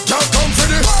 bang. Y'all come for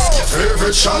the your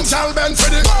favorite shot. Y'all bend for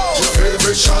the your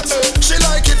favorite shot. She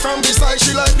like it from this side,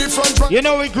 she like the front front. You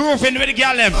know we grooving with the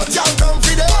gal them. Y'all come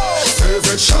for the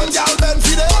favorite shot. Y'all bend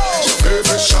for the your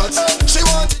favorite shot. She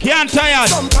want can't tired.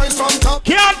 Sometimes from top.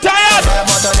 Can't tired.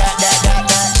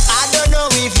 I don't know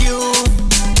if you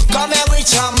come here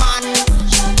with your man,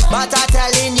 but I'm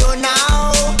telling you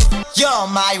now, you're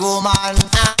my woman.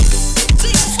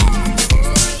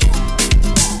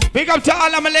 Big up to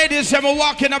all of my ladies that are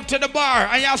walking up to the bar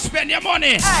and y'all spend your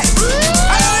money.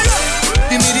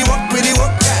 Give me the work, with the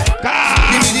work.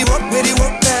 Give me the work, with the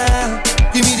work.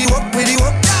 Give me the work, with the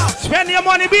work. Spend your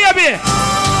money, baby.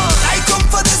 I come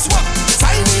for this work.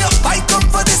 Sign me up. I come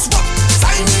for this work.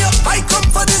 Sign me up. I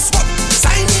come for this work.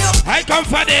 Sign me up. I come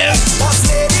for this. Boss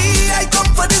lady, I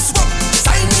come for this work.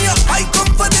 Sign me up. I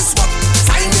come for this work.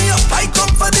 Sign me up. I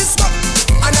come for this work.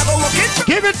 I never walk it.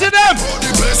 Give it to them. Oh,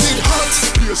 the place is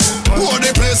hot. Oh,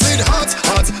 the place is hot,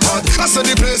 hot, hot. I said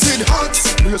the place is hot.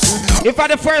 If I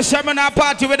the first time I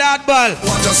party with that ball,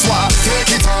 just swap,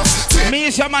 take it off.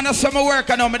 Me some man some work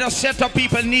and I just set up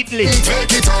people neatly.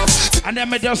 Take it off. And then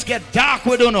me just get dark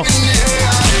with you know.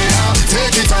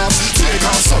 Take it off, take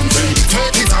off something.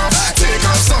 Take it off, take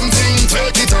off something.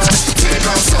 Take it off, take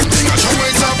off something. I show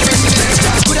it up in the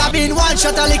could have been one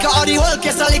shot of liquor or the whole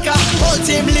case of liquor. Whole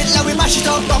team lit like we mash it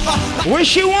up proper. What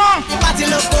she want? The party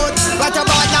look good. What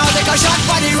about now? Take a shot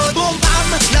for the road. Boom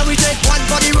bam. Now we take one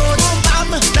for the road. Boom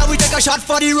bam. Now we take a shot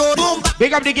for the road. Boom bam.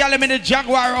 Big up the girl in the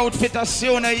Jaguar outfit as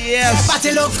soon as yes.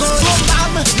 Party look good. Boom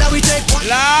bam. Now we take one.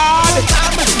 Lord.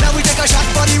 Boom bam. Now we take a shot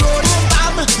for the road. Boom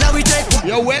bam. Now we take one.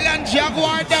 You're well and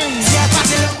Jaguar down. Yeah,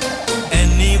 party look.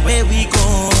 Anywhere we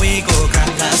go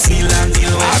crack the seal and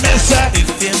deal with that.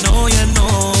 If you know,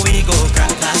 we go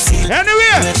crack the seal.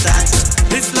 Anywhere. With that.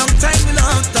 This long time we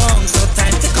locked down, so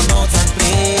time to come out and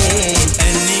play.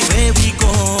 Anywhere we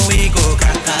go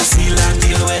crack the seal and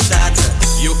deal with that.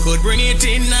 You could bring it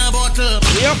in a bottle.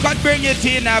 You could bring it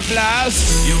in a glass.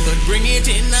 You could bring it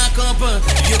in a cup.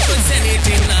 You could send it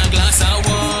in a glass of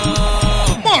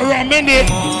water. More rum in it.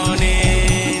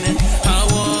 Morning,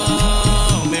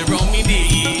 me rum in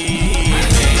the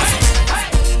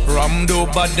rum do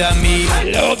bother me.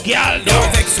 Hello, girl,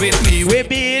 don't vex with me. We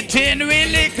beating, we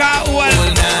liquor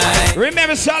all night.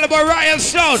 Remember, it's all about Royal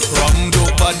South. Rum do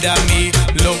bother me.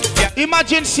 Look,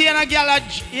 imagine seeing a girl,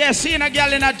 seeing a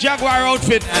girl in a Jaguar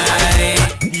outfit.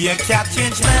 You can't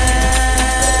change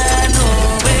man,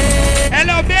 no way.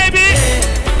 Hello, baby.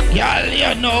 Girl,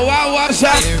 you know what was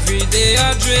that? Every day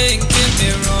I drink in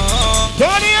the rum.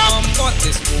 Tony up. But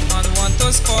this woman want to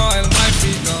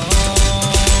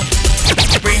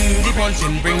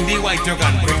white jug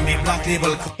and bring the black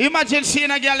label. Imagine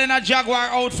seeing a girl in a Jaguar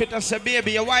outfit and say,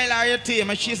 baby, you wild are your team?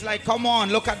 And she's like, come on,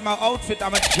 look at my outfit.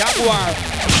 I'm a Jaguar. I'm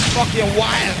fucking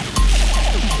wild.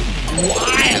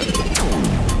 Wild.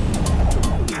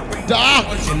 Dog.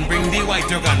 Bring the white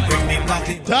jug and bring the black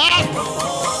label. Dog.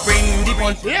 Bring the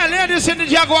punch. Yeah, ladies in the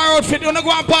Jaguar outfit, you wanna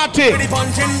go and party? Bring the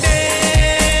punch in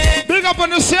there. Big up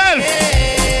on yourself.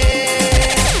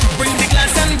 Bring the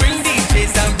glass and bring the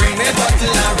taste and bring the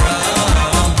bottle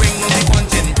around. Bring the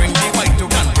punch in, bring the white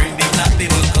jug and bring the black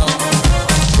label come.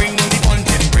 Bring the punch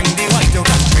in, bring the white jug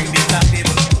and bring the black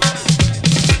label.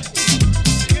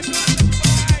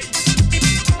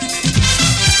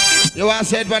 You want to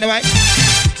say it, by the way?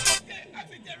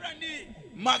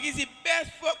 Mag is the best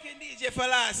fucking DJ for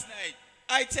last night.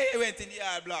 I tell you, went in the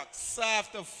yard block.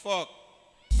 Soft the fuck.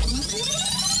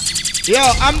 Yo,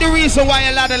 I'm the reason why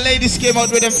a lot of ladies came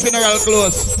out with them funeral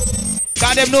clothes.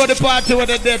 Cause them know the party with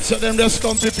the dead, so them just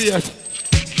come prepared.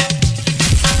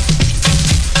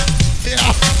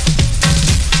 Yeah.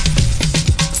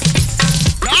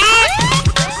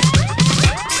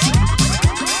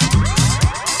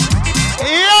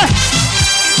 Yeah.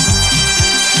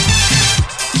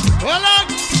 Hold on.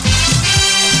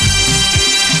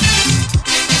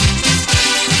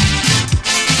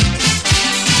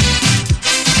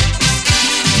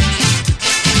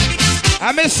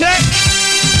 I may say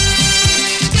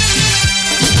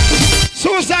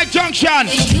Suicide Junction.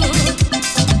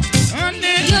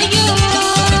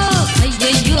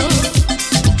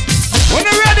 When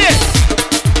you ready?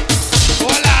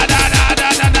 Oh la da da da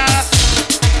da da.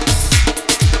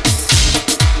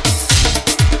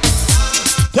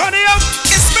 Turn it up.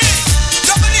 It's me,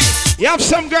 Dominic. You have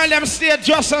some girl them stay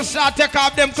just and start take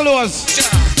off them clothes.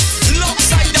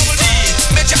 Alongside Double D,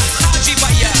 Major Haji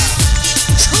Baya.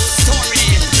 True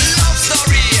story, love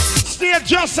story. Stay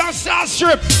just and start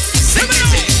strip.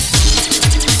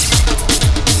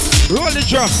 Roll the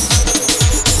drum.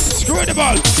 Screw the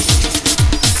ball.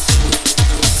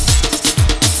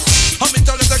 I'm in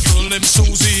the little girl named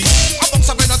Susie. I bounce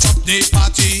up in a top day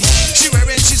party. She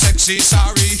wearing she sexy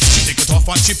sari. She take it off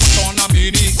and she put on a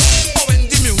mini. But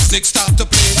when the music start to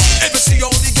play, ever see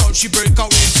all the girls she break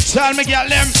away. Tell me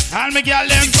girl them,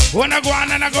 wanna go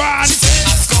on and I go on. She say,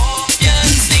 I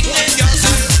scorpion sing when you're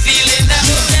feeling that.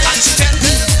 And she tell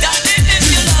me, darling,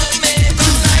 if you love me,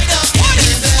 come right up.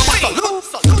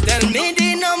 Tell me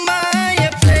the number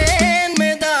you're playing,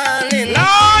 me darling.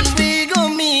 Lord. We go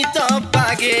meet up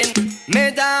again,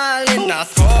 me darling. A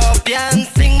scorpion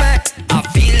sing me, I'm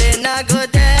feeling a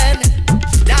good then.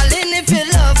 Darling, if you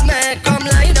love me, come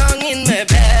lie down in my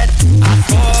bed. A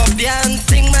scorpion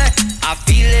sing me, I'm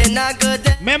feeling a good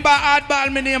then. Remember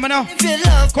hardball me name, you know? If you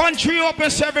love Country open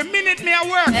 7 minutes me at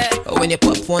work. When you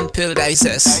pop one pill, that is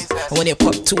this. When you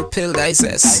pop two pill, that is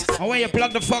this. And when you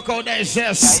plug the fuck out, that is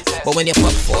this. But when you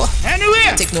pop four,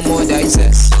 anyway, take no more, that is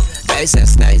this. That is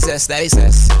this, that is this, that is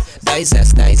this. That is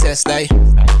this, that is this, that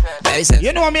is this.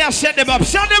 You know me, I set them up.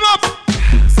 Set them up.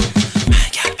 My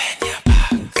girl, bend your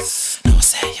back. No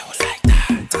say you like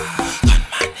that.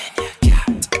 Gunman in your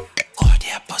cat. Hold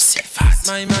your pussy fat.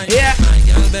 My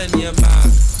girl, bend your back.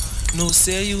 No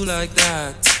say you like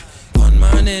that.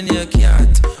 Gunman in your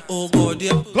cat. Oh God,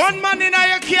 yeah. Gunman in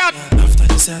your cat. After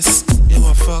this ass, you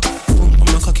a fuck. Boom,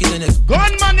 I'm a cocky in it.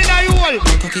 Gunman in your hole.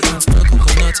 Cocky and smell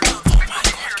coconut. Oh my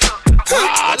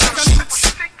God.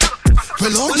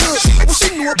 Well, all night, what she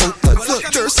know about that flirt?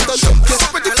 There's the jump, get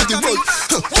ready for the run.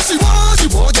 What she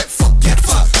want, get fucked, get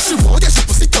fucked. She want, she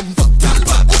pussy come back, get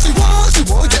back. What she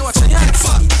want, get fucked, get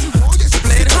fucked.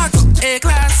 Play it hot,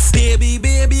 A-class.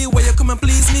 Baby, where you come and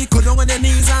please me? Go down on your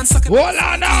knees and suck it. Hold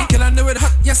on now. Get under it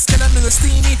hot, yes, get under it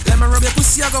steamy. Let me rub your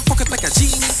pussy, I go fuck it like a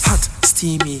genie. Hot,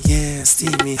 steamy, yeah,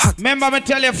 steamy. Hot. Remember me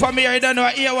tell you from here, you don't know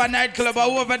here one nightclub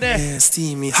over there. Yeah,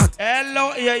 steamy, hot.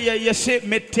 Hello, yeah, you see,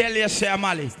 me tell you, say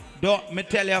Mali. Don't me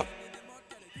tell you.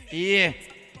 Yeah.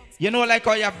 You know like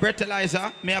how you have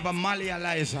breathalyzer, me have a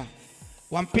Malialyzer.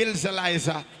 One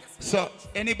pillsalyzer. So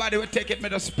anybody will take it, me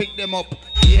just pick them up.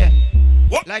 Yeah.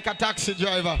 What? Like a taxi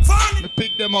driver. Me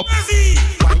pick them up.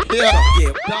 Yeah.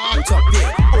 Punch up,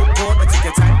 yeah. Oh God, I take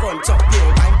your time, punch up,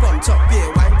 yeah. Wine punch up,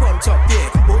 yeah. Wine punch up, yeah.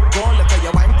 Oh God, look at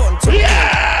your wine punch up,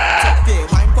 yeah.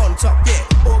 Wine punch up,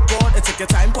 yeah. Oh God, I take your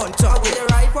time, punch up, with the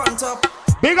right punch up.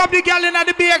 Big up the girl in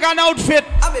the Began outfit.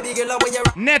 I'm a big girl when you're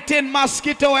netting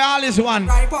mosquito, all is one.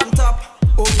 Right punch up.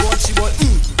 Oh God, she want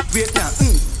wait now,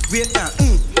 wait now,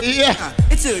 yeah.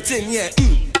 It's hurting, yeah.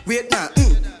 Wait now,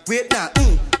 wait now,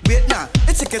 wait now.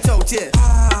 It's a get out, yeah.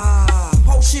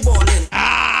 How she ballin'?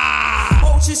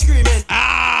 How she screaming?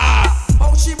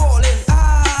 How she ballin'?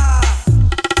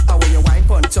 When you wine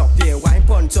punch up, yeah. Wine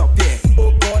punch up, yeah.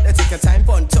 Oh God, I take a time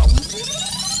punch up.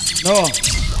 No,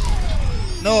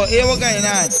 here we're going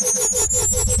on.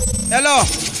 Hello.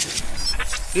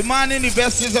 The man in the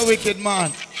vest is a wicked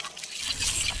man.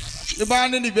 The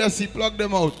man in the vest, he plugged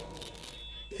them out.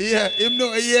 Yeah,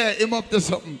 him up to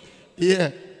something.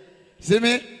 Yeah. See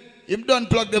me? Him done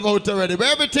plug them out already. But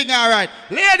everything alright.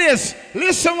 Ladies,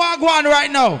 listen what I go on right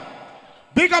now.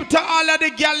 Big up to all of the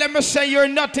girls. Let me say you're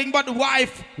nothing but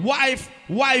wife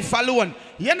alone.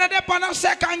 You're not up on a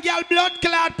second girl blood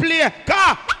clot play.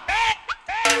 Car.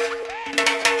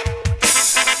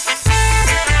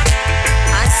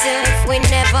 I said if we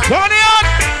never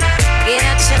get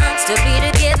a chance to be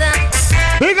together.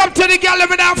 Big up to the girl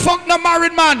that don't fuck no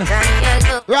married man.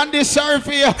 Randy, sorry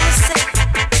for you.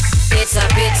 It's a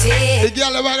pity. The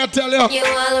girl I'm gonna tell you. You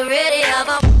already have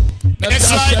a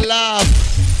Natasha love.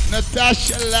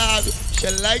 She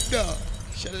like that.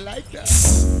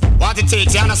 What it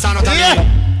takes, you understand what I mean?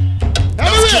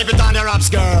 Just keep it on the raps,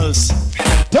 girls.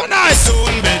 Tonight.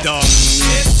 Soon be done.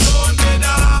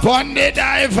 Pon the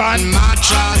dive and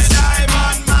mattress.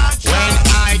 When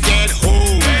I get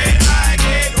home.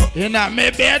 In my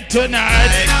bed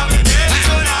tonight.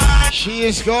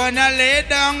 She's gonna lay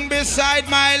down beside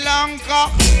my long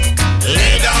cock.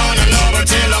 Lay down and love her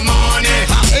till the morning.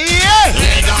 Yeah.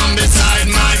 Lay down beside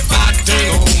my fat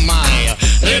thing. Oh my.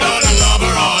 Lay down and love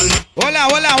her all.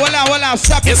 Hold on.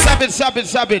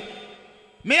 Stop it.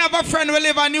 Me have a friend who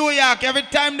live in New York. Every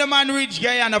time the man reach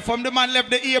Guyana, from the man left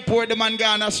the airport, the man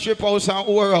gone a strip house and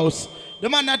warehouse. The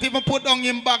man not even put down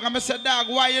him back. And I said, dog,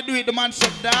 why you do it? The man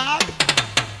said, dog.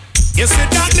 You see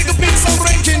that little piece of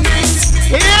ranking rings?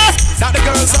 Yeah. That the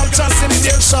girls are trusting in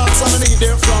their shorts underneath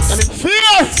their front.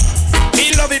 Fear.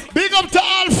 He love it. Big up to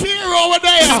all fear over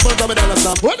there.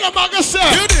 What am I gonna say?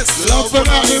 Do this. Love put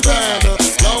on the bed.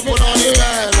 Love put on the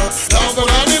bed. Love put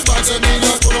on the box and me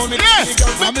just put on the bed.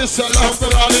 I miss a love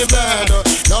put on the bed.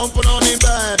 Love put on the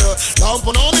bed. Love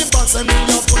put on the box and me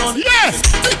just put on the bed.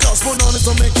 Because put on it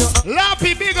to make you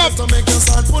Lappy, big up. To make you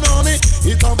start put on it.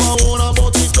 It have a own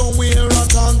about it. Don't wear a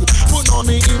tongue. Put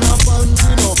on it in a pants,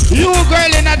 you know. You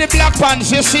girl in the black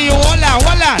pants, you see, hold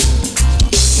on.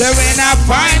 So when I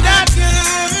find that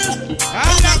girl,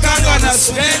 I'm not gonna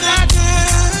say that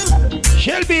girl.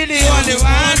 She'll be the only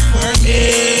one for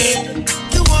me.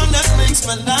 The one that makes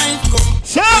my life go.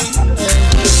 So,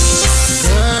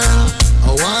 girl, I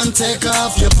want to take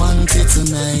off your panty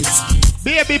tonight.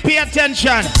 Baby, pay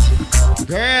attention.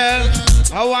 Girl,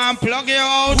 I want to plug you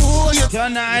out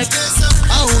tonight.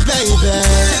 Oh, baby.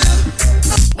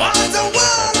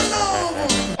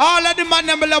 All of the man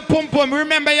them love pum pum.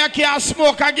 Remember, you can't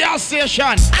smoke a gas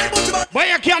station, but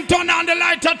you can turn on the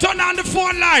light or turn on the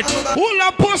phone light. Who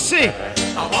love pussy?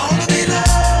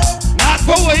 Not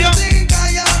for you.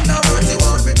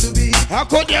 How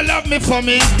could you love me for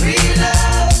me?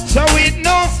 So we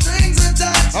know.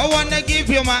 I wanna give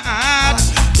you my heart.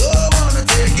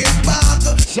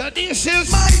 So this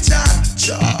is my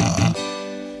job.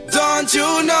 Don't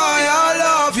you know your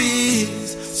love is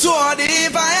so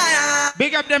divine?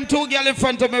 Big up them two girls in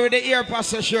front of me with the ear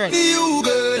passer shirt. You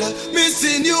girl,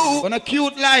 missing you. On a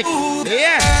cute like. Ooh,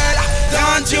 yeah.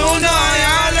 Don't you know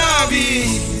your love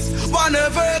is one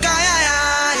of a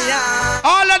guy.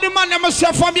 All of the man them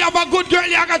say from you have a good girl,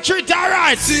 you got treat her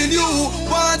right. Missing you,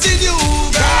 wanting you,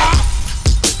 girl.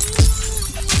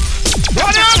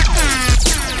 What up?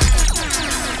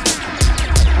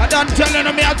 I done telling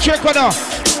them me a trick with her.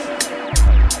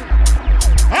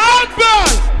 Hardball!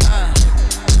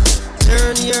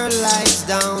 Turn your lights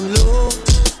down low.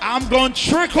 I'm gonna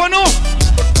trick on you.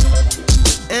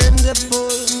 And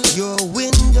pull your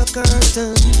window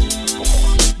curtain.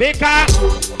 Because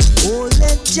oh,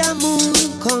 let your moon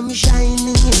come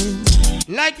shining in.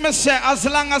 Like me say, as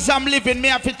long as I'm living, me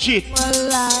have to cheat.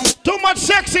 Too much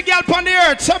sexy girl on the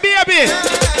earth, so baby.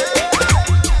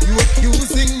 You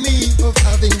accusing me of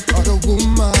having other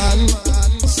woman.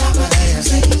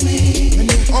 And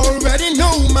you already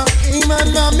know my aim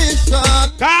and my mission.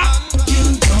 You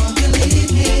don't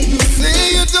believe me. You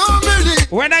say you don't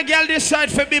believe. When a girl decide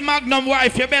to be Magnum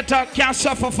wife, you better can't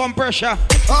suffer from pressure.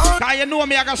 Cause you know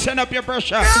me, I can send up your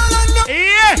pressure.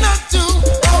 Yeah. Not to,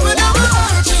 I will never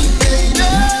hurt you, baby.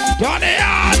 Turn it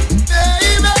on.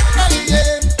 Baby,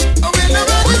 I will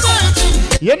never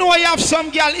hurt you. You know you have some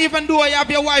girl, even though you have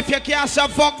your wife, you can't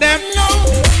fuck them. No.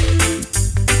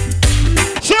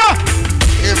 So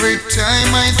every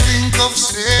time I think of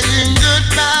saying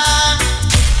goodbye,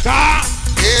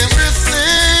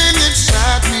 everything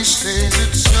inside me says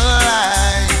it's a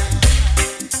lie.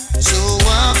 So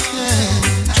I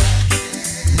can't,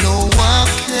 no I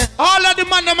can't. All of the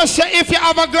man them say if you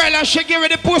have a girl and she give you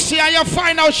the pussy and you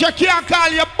find out she can't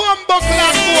call you bumbo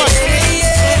clad boy.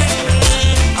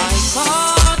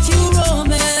 heart you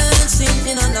romancing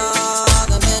in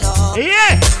another man.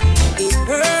 Yeah. It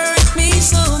hurt me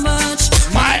so much.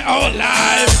 My whole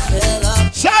life.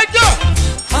 Psycho.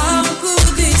 How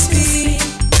could this be?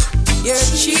 You're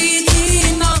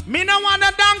cheating on me. No want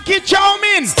a donkey chow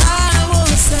mein. I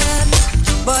was sad,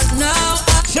 but now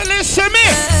I so listen me.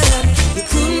 You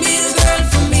couldn't be the girl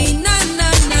for me. Nah.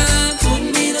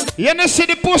 Couldn't be the. You know see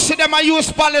the pussy them I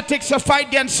use politics to fight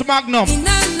against Magnum.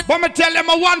 But me tell them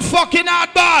I one fucking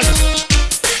hardball.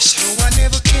 So I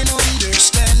never can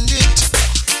understand it.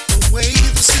 The way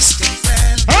the system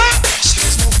ran.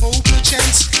 There's no hope, no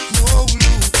chance, no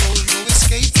loophole, no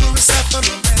escape for a sufferer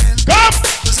man. Come!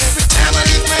 Cause every time I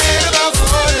live my head above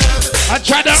water, I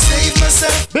try to save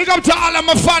myself. Big up to all of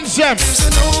my fans them. There's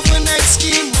an overnight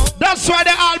scheme. That's why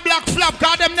they all black flop,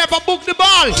 cause them never book the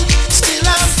ball. Still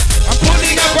I'm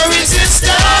putting up a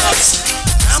resistance.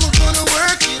 I'm gonna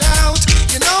work it out.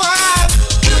 You know I'm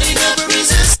putting up a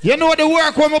resistance. You know the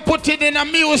work when we put it in a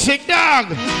music,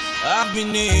 dog. I've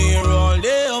been here all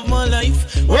day of my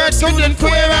life. Words good and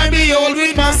queer and be old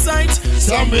with my sight.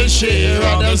 Some will share,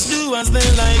 others do as they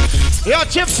like. Yo,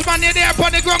 Chips man, you there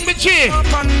upon the ground with cheer.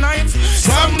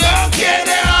 Some don't care,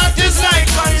 their heart is like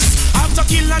ice. After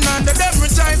killing under every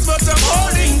time, but I'm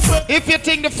holding firm. If you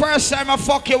think the first time I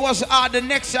fuck you was hard, the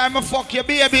next time I fuck you,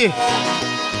 baby.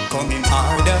 Coming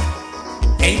harder,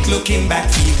 ain't looking back,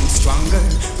 feeling stronger.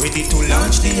 Ready to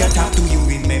launch the attack, do you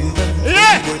remember?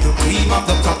 Yeah! We were the cream of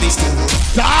the crop is too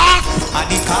dark. And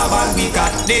the carbon we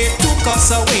got, they took us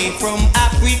away from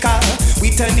Africa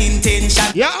with an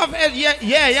intention. You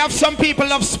have some people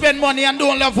love spend money and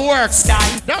don't love work.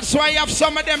 That's why you have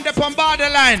some of them that on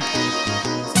borderline.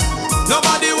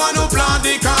 Nobody want to plant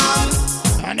the can,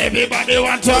 and everybody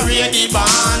want to read the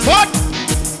band. What?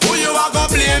 Who you are gonna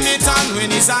blame it on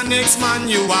when it's a next man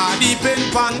you are deep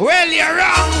in pan? Well, you're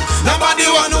wrong. Nobody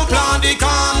want to plant the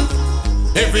can.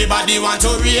 Everybody want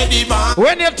to read the band.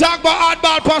 When you talk about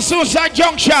hardball for Suicide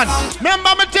Junction,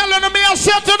 remember me telling me I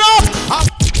set it up?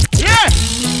 Yeah.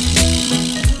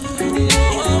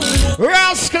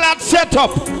 Rascal set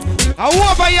up. I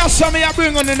over here some me I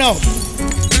bring on the now.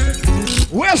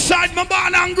 West side my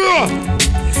born and grew.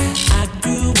 I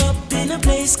grew up in a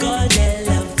place called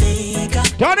La Vega.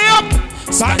 Turn it up.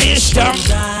 Spanish town.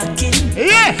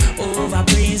 Yeah. Over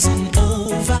prison,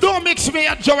 over. Don't mix me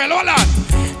and Joel, hold on.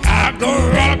 I grew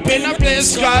up in a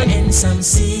place called in some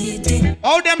city.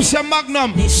 All them say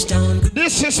Magnum.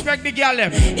 Disrespect the girl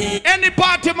them. Any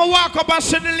party me walk up and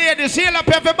see the ladies, heal up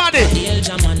everybody.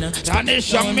 And they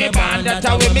show me band, that's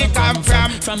how we come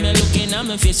from. From you looking at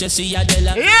my face, you see a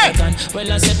Della. Yeah.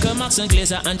 Well, I said Max and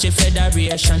Glazer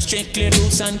Anti-Federation. Strictly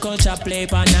roots and culture play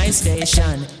for nice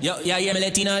station. Yo, yeah, me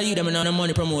letting all you them and on the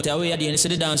money promoter. We are doing this to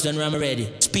the dance done, I'm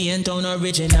ready. Spain town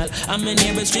original. I'm a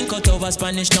neighbor's drink out over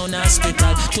Spanish town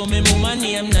hospital. To me mama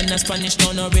name, none Spanish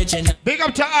town original. Big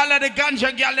up to all of the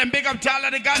ganja girl and big up to all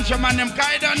of the ganja man, them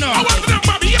kind of know. I want them,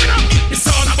 Bobby, it's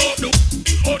all about you.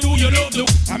 Or do you love you?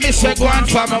 I miss a go on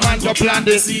farmer man to plant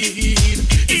this.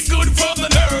 It's good for the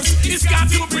nerves, it's got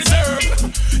to preserve.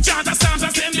 Chanta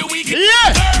Santa send you wicked.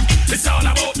 Yeah! It's all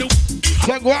about you.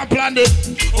 So go and plant it.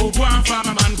 Oh, go on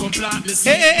farmer man, go plant this.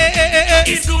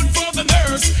 It's good for the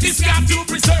nerves, it's got to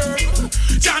preserve.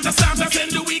 Chanta Santa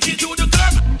send you wicked to the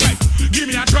curb. Right. Give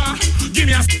me a draw, give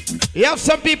me a. You have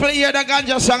some people hear the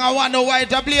ganja song, I want to know why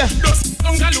it a play.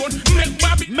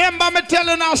 Remember me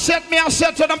telling you, set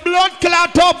to the blood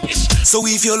clot up. So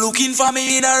if you're looking for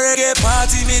me in a reggae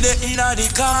party, me the inna the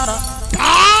corner.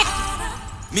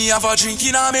 Me have a drink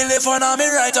in a me left and a me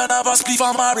right and have a spliff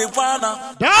of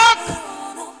marijuana.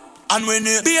 And when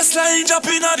the bassline drop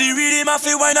in a the rhythm, I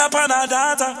feel wind up on a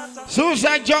data.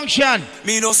 Suicide Junction.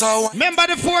 Me no so. Remember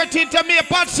the 14th of May,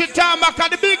 Patsy Tarmac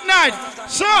at the big night.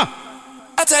 So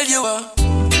I tell you what,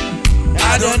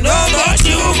 I don't know about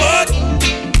you, but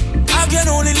I can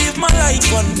only live my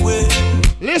life one way.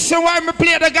 Listen why me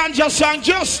play the ganja song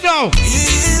just now.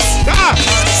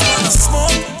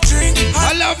 Smoke, drink.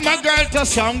 I love my girl to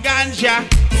some ganja.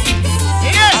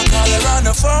 Yeah. I call her on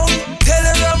the phone, tell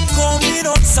her I'm coming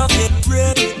out so get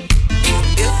ready.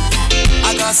 Yeah.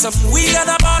 I got some weed and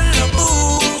a bottle of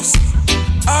booze.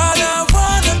 All I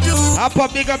wanna do.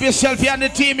 Up, big up yourself, you and the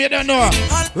team, you don't know.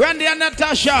 Randy and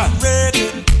Natasha.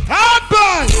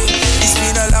 Hardball. It's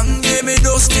been a long day, me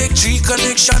just take 3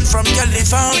 connection from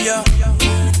California.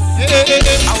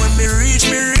 And when me reach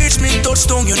me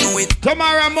touchdown, you know it.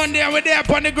 Tomorrow Monday, we're there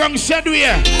upon the ground, said we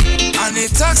are. And the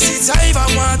taxi driver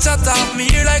want to talk me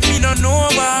here like me don't know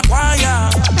about why.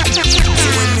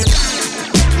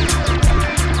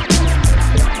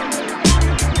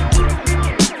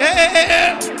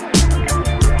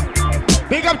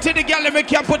 up to the girl,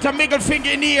 make you put a middle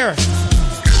finger in here.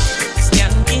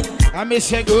 I miss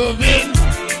say grooving.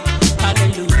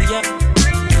 Hallelujah.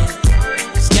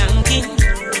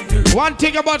 Skanking. One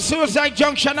thing about Suicide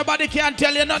Junction, nobody can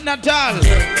tell you nothing at all.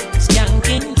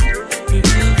 Skanking.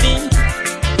 Grooving.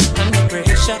 Under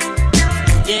pressure.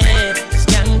 Yeah.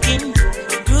 Skanking.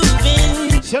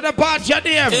 Grooving. So the part your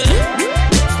name.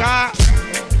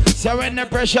 So when the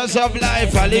pressures of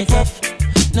life I live up.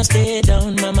 No stay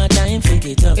down, mama, time pick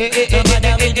it up. No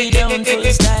matter with the down, full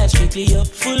style, strictly up,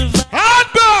 full vibe.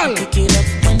 Hardball! Pick it up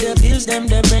when the bills, them,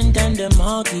 the rent and the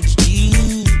mortgage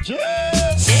due.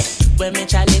 When me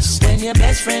chalice, when your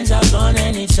best friends are gone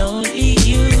and it's only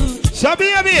you. So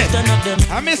baby,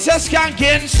 I'm Mr.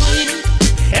 Skanking.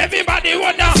 Everybody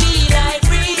wanna feel like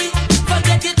free.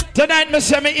 Forget it. Tonight, me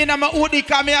say me in a my hoodie,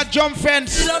 come here, jump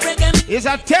fence. It's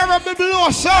a terrible blow,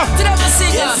 sir.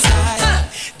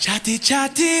 Chatty,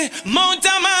 chatty, Mount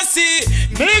Amasi.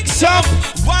 Mix up.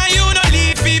 Why you don't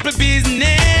leave people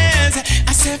business?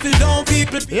 I said, below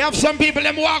people. You have some people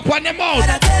them walk on them out.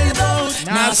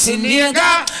 Nasty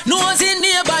nigga. Nosy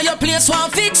neighbor, your place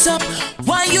won't fix up.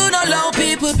 Why you don't allow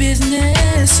people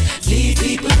business? Leave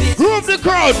people business. Groove the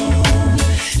crowd.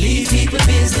 Leave people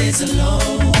business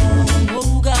alone.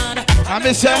 Oh God.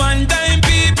 I'm say one time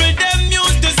people them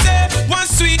used to say one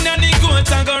sweet and the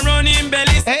goat and go run in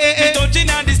belly. Hey. Touching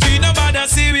on the street, nobody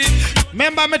see it.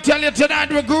 Remember me tell you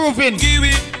tonight we're grooving.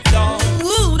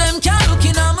 Ooh, them can't look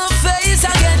in on my face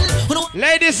again.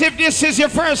 Ladies, if this is your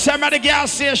first time at the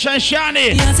gas station,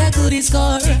 Shani,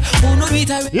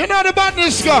 you know the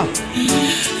badness go.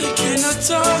 I cannot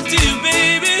talk to you,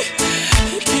 baby.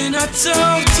 I cannot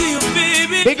talk to you,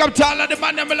 baby. Big up to all of the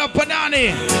man them love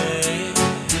Panani.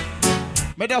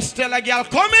 Me just tell a girl,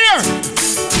 come here.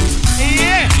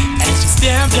 Yeah. As she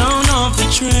stepped down off the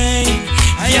train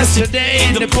yesterday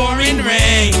in the pouring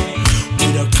rain,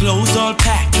 with her clothes all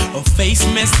packed, her face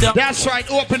messed up. That's right,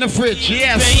 open the fridge,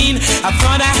 yes. Pain. I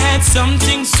thought I had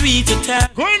something sweet to tell.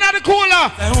 Go in at the cooler.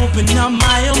 I opened up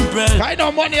my umbrella. I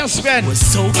know money I spend. Was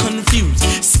so confused,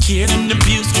 scared and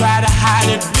abused, tried to hide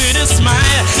it with a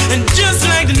smile. And just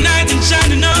like the night in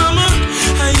shining armor,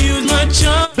 I used my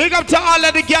charm. Big up to all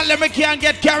of the girls that me can't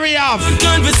get carried off.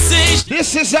 Conversation.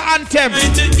 This is the anthem.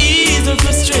 To ease the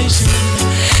frustration.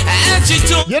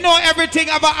 You know everything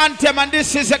about anthem, and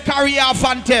this is a carry off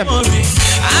anthem.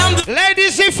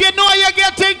 Ladies, if you know you're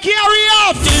getting carry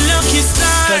off,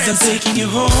 cause I'm taking you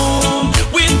home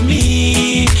with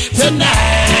me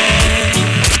tonight.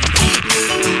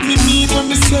 Me mean when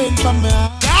me say it from me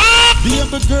heart. Be a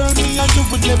girl, me and you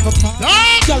would never part.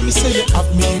 Tell me say you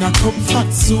have me in a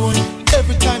comfort zone.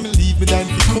 Every time you leave me, then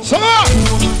you come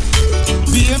home.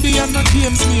 Baby, I'm not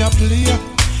games me a player.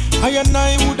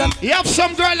 You have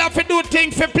some girl have to do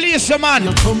things for please the man.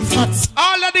 All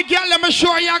of the girl, let me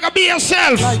show you gotta be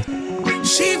yourself.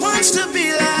 She wants to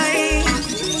be like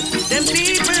them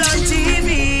people on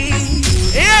TV.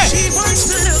 Yeah. She wants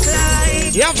to look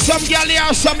like. You have some girl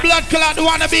here, some blood clot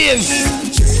wannabes.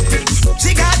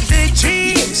 She got big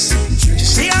dreams. She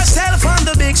see herself on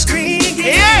the big screen.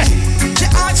 Yeah. She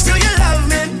asks, do you love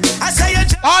me? I say you.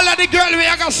 All of the girl we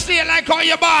are gonna stay like how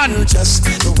you born. Just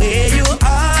the way you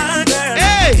are, girl.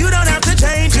 Hey. You don't have to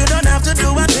change, you don't have to do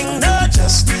a thing, no,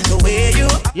 just the way you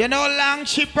are. You know long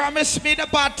she promised me the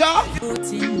butter.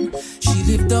 She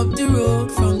lived up the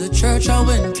road from the church I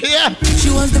went. Yeah.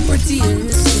 She was the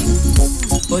prettiest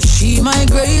thing, but she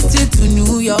migrated to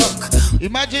New York.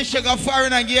 Imagine she got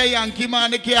foreign and get a Yankee man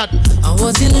the cat. I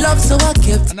was in love, so I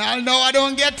kept. And I know I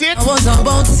don't get it. I was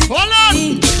about 16. Hold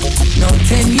on. Now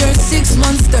 10 years, 6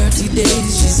 months, 30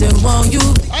 days. She said, "Wow, you."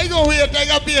 I go here, take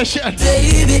a patient.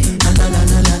 Baby,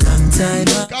 long time.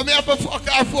 Come here for fuck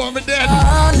her for me then.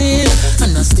 Darling,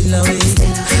 and I'm still away.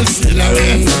 Still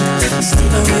away.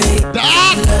 Still away.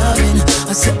 Dad. Loving,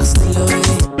 I said I'm still away.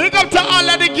 Big up to all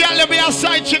of the girls that be a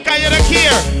side chick and you don't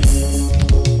care.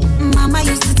 Mama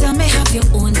used to tell me have your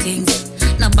own things.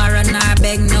 No borrow nor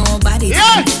beg nobody.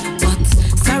 Yeah. But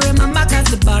sorry mama cause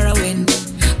the borrowing.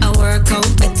 I work out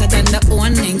better than the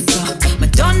owning. So I'm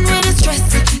done with the stress,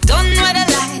 done with the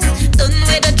lies, done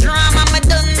with the drama, I'm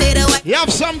done with the way. You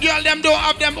have some girl them don't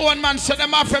have them own man, so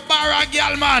them have to borrow a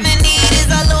girl man. Me need is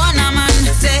alone a man.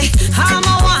 Say I'm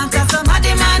a want of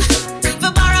somebody man. For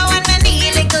borrow when me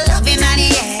need little loving and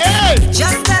yeah. Hey.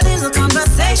 Just a little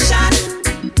conversation.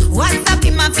 What's up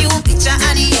in my few picture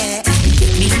and yeah.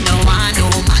 Me no want no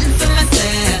man for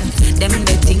myself. Them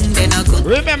the thing they not good.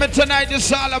 Remember tonight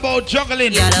is all about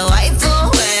juggling. You're the wife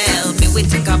oh well. Me we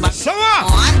think about so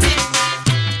what?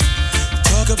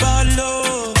 Talk about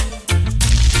love.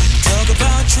 Talk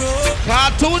about truth.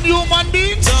 Cartoon human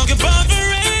being. Talk about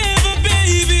forever,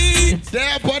 baby.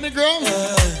 There, boy. groom.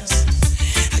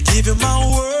 I give you my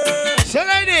word. So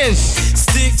like this.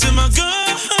 Stick to my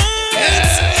guns.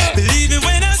 Yeah. Believe me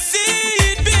when I say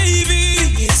it,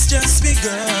 baby. It's just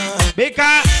begun.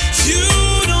 Because you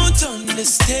don't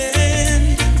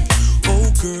understand.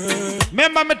 Oh, girl.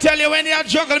 Remember me tell you when you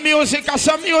juggle music or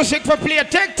some music for play,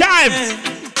 take time.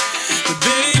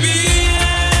 Baby,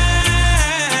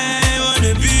 I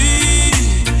wanna be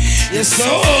your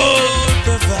soul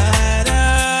provider.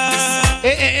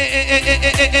 And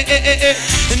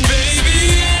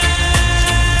baby,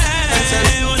 I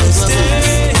wanna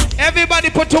stay. Everybody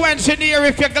put your hands in the air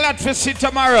if you're glad for see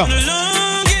tomorrow.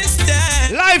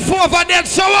 Life over there,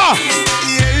 so out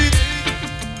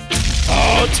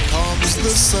comes the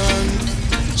sun,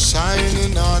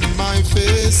 shining on my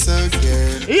face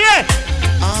again. Yeah.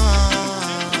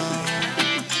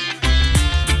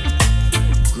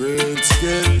 Great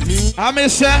get me. I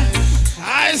miss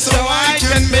I so I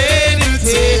can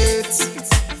meditate.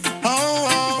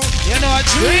 Oh, you know,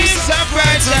 dreams are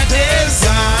brighter days.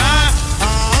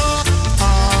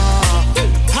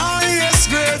 Highest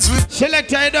grades with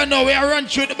Selector, I don't know. We are run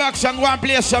through the box and go and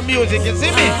play some music. You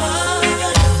see me?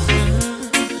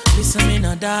 Listen, me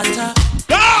no data.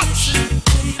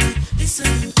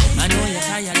 I know you're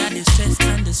tired of the stress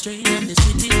and the strain and the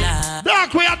city life.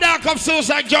 Dark, we are dark of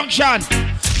Suicide Junction.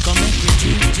 Come make me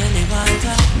drink jelly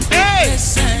water. Hey!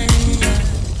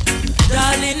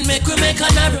 Darling, make we make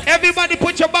another. Everybody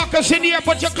put your buckles in here,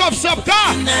 put your cups up,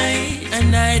 come.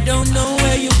 And I don't know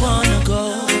where you wanna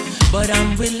go, but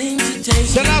I'm willing to take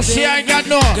so you last year I got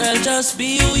no. Girl, just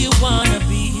be who you wanna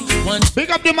be. Once pick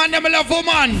up the man, them love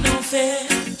woman. No fair.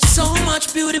 So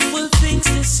much beautiful things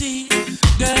to see.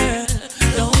 Girl,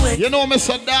 don't wait. You know me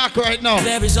so dark right now.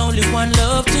 There is only one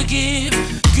love to give.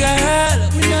 Girl,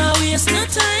 we now waste no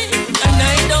time. And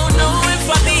I don't know if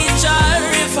I beach or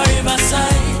if I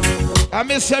riverside. I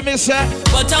miss her.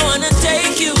 But I wanna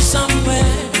take you somewhere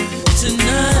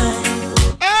tonight.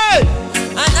 Hey!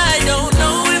 And I don't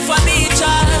know if I beach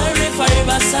or if I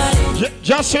riverside.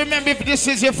 Just remember, if this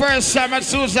is your first time at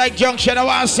Suicide Junction, I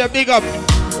want to say big up.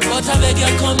 But I beg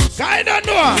you come. I don't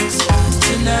know.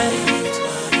 Tonight.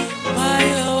 Why,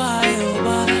 oh, why, oh,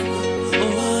 why.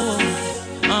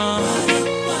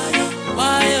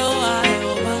 Why, oh, why,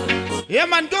 oh, why. Yeah,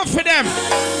 man, go for them.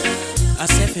 I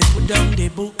said, if you put down the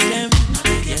book, them.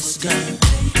 Yes, girl.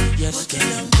 Yes,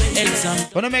 girl. Exam.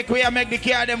 Wanna make the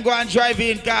car, them go and drive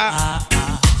in car.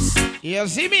 You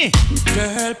see me?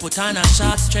 Girl, put on a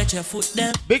short, stretch your foot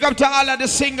them. Big up to all of the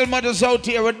single mothers out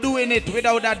here. We're doing it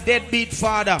without that deadbeat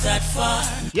father. That far.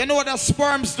 You know what the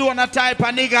sperms do on a type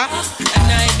of nigga?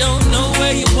 And I don't know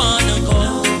where you wanna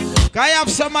go. I have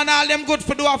some man all them good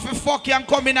for do off fuck you and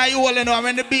come in a you all, you know.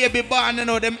 When the baby born, you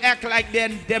know, them act like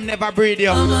them never breed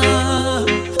you.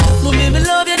 Mommy, me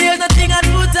love you, there's nothing I'd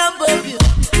put above you.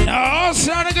 No,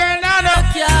 son of girl, no.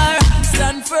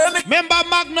 Stand firm. Remember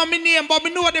Magnum my name, but me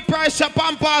know the price of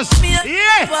Pampers.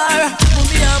 Yeah.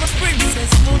 Mommy, I'm a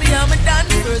princess. Mommy, I'm a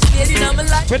dance first lady in my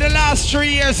life. For the last 3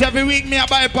 years, every week me I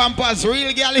buy Pampers.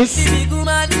 Real gallis.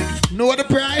 Know the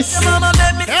price. Mama,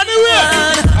 anyway,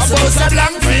 I'm supposed to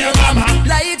blank for your mama.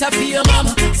 Light up for your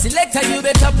mama. Selector, you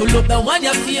better pull up the one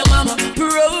you for your mama.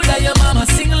 Proud of your mama.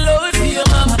 Sing loud for your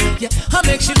mama. Yeah, I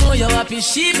make sure know you're happy.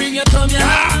 She bring you come here.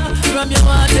 From your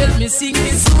mama, tell me sing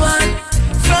this one.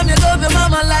 From your love your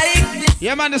mama like this.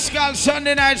 Yeah, man, it's called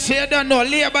Sunday night, so you don't know.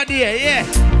 Labor Day, yeah.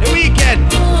 The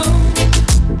weekend.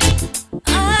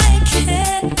 I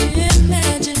can't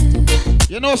imagine.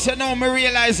 You know, so now me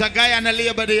realize a guy on a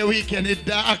Labor Day weekend is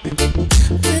dark.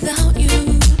 Without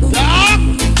you. Dark?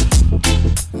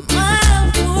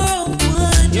 My world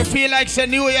would. You feel like say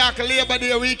New York Labor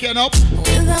Day weekend up?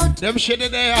 Without them shit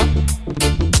there.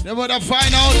 They would have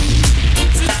find out.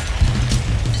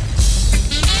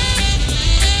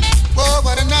 Oh,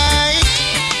 what a night.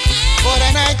 What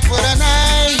a night, what a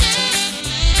night.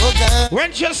 Oh, God.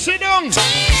 When you sit down,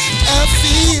 I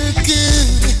feel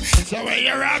good. So when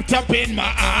you're wrapped up in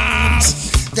my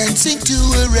arms, dancing to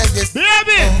a reggae.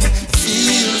 Baby!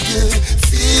 Feel good,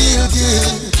 feel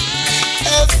good.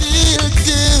 I feel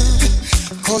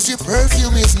good. Cause your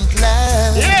perfume isn't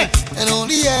loud. Yeah. And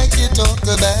only I can talk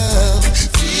about.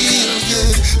 Feel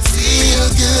good, feel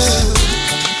good.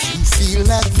 You feel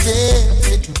like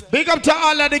velvet. Big up to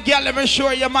all of the girl, let me show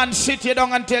your man sit you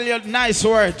down and tell you nice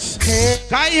words. Hey.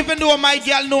 Cause even though my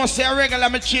girl knows say regular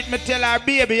me cheat, me tell her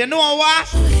baby, you know what?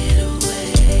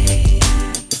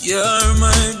 You're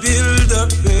my build-up,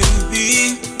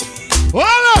 baby.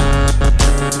 Hold up!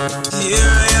 Here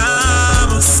I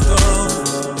am, a stone.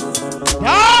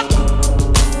 Huh?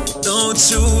 Don't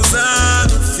choose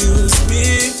and refuse me.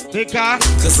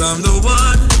 Cause I'm the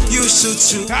one you should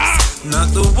choose,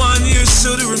 not the one you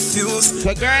should refuse.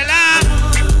 So girl,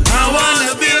 I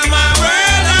wanna build my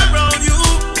world around you,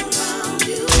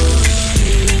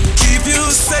 keep you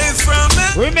safe from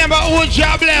it. Remember who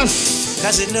jobless?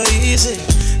 Cause it no easy.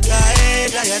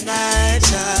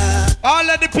 All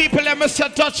of the people that must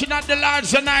have touching at the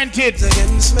Lord's anointed.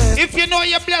 If you know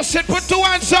you're blessed, put 2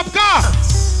 hands up, God.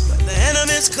 But the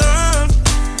enemies come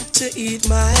to eat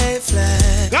my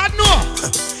flesh. God no.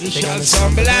 They shall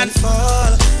stumble and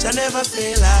fall, shall never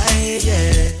fail like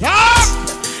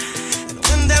And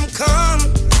when them come,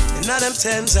 and now them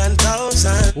tens and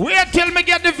thousands. Wait till me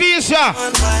get the visa.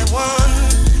 One by one,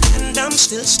 and I'm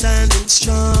still standing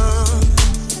strong.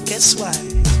 Guess why?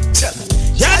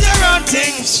 Jaja run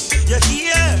things. You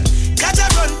hear? Jaja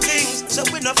run things. So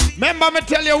we not. Remember me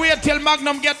tell you, wait till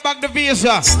Magnum get back the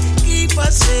visa. Keep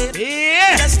us safe.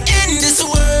 Yeah. Just in this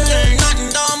world, nothing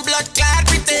down blood clot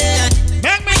pretend.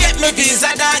 Make me get my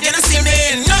visa, dog. You know see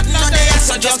me. Nothing on there,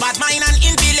 so just bad mind and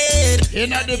invalid. In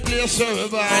the place,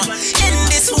 in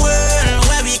this world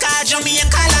where we call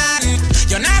Jamaica land,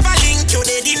 you never link you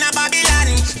dead in a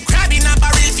Babylon. Crab in a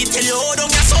barrel, if you tell you how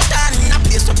don't you so done. A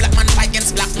place to black man fight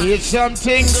against black man. It's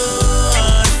something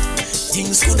good.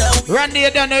 Things could have. Randy,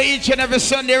 you don't know each and every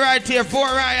Sunday right here, 4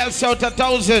 Royals out of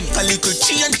 1,000. A little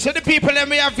change. So the people that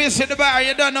may have visit the bar,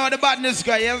 you don't know the badness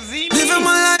guy, you see me? Living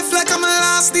my life like I'm my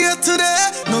last day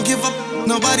today. No give up,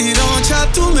 nobody don't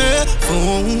chat to me.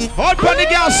 Hold on the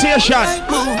gas station.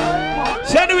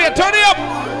 Send away, turn it up.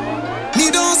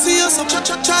 Me don't see you, so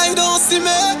try don't see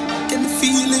me. Get the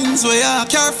feelings where you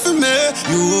care for me.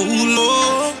 You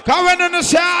low. Come on the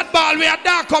hardball, we are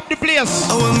dark up the place.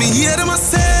 I want me hear them I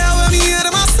say,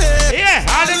 yeah,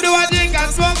 I don't do a thing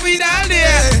and smoke weed all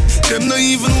day. Them not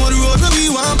even what road where we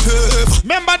want perf.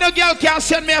 Remember the girl can't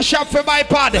send me a shop for my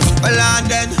pod. Well and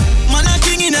then, man a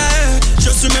king in her.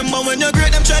 Just remember when you're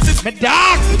great, them try to me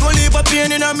dog. We gon' leave a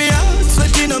pain in my heart,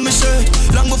 sweating on my shirt.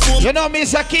 Long before you know me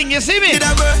is a king, you see me? Did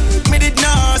I work? Me did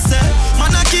not say.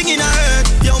 Man a king in her.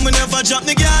 Yo, me never drop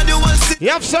the girl, you will see.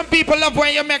 You have some people love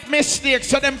when you make mistakes,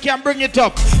 so them can bring it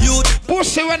up. You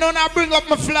pussy when I bring up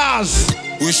my flaws.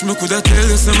 Wish me coulda tell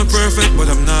you I'm perfect, but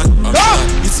I'm not.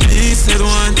 It's me, said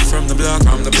one from the block.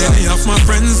 I'm the block. Many of my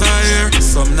friends are here,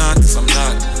 some not.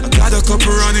 I got a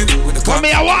couple running with the cop.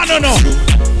 Me I wanna know.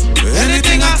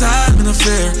 Anything I talk, me no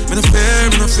fair.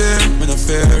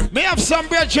 Me have some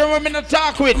brethren women to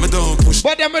talk with. Me don't push,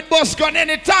 but them with bus gun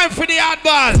anytime for the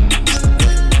hardball.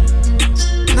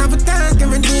 Never talk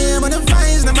every day, but the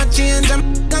vibes never change.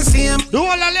 I'm gonna see him. Do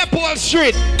all of Leopold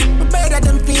Street. Better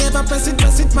than paper, press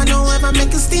it, man, don't ever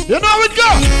make a stick. You know how it go?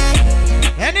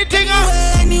 Yeah. Anything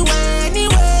anywhere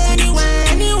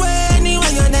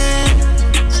you're there.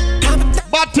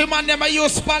 But him and them I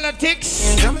use politics.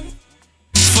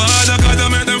 Father God, I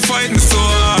made them fight me so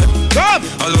hard. Come.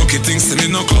 I lucky things to me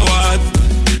no coward.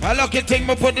 I lucky thing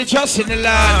me put the trust in the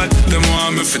Lord. Them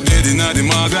want me for dead in the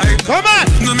mag like. Come on.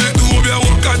 No make do be a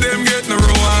work at them get no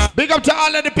reward. Big up to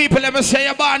all of the people that me say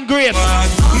you're born great.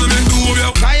 No make do be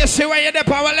a. Can you see where you're at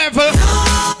power level?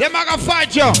 Them are gonna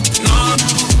fight you. No.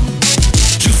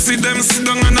 Just see them sit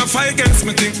down and a fight against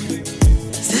me thing.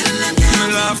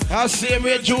 Me laugh. I see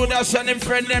where Judas and him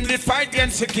friend them did fight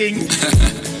against the king.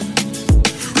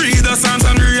 Read the songs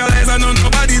and realize I know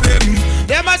nobody them.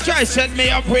 Them a try set me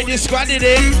up with the squad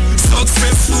them.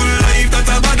 Successful life that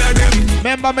I bother them.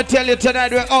 Remember me tell you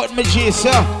tonight we're out my G,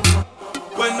 sir.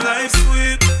 When life's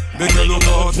sweet, then you look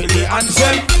out for the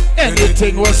answer.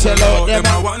 Anything will sell out them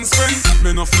a one strength.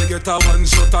 Me no forget a one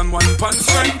shot and one punch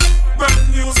strength. Brand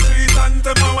new street and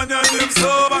them when your name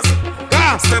sober.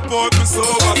 Step out me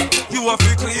sober. You have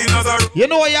to clean as a. You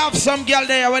know you have some girl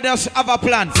there where just have a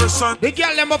plan. The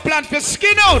girl them a plan for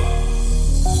skin out.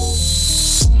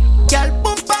 Girl,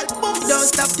 boom, boom, don't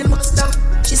stop till must stop.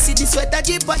 She see the sweater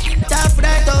jeep but tough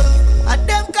right up. And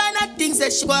them kind of things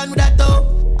that she want with that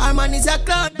though. Our man is a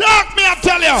clown. Look me, I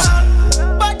tell you.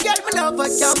 But girl, me never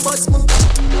can bust move.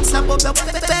 Snap up your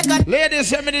back. Ladies,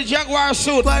 send me the Jaguar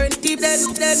suit. Quarantine, then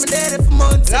me dead for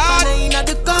months. I'm in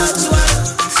the country.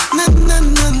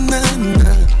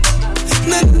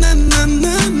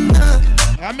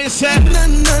 I miss it.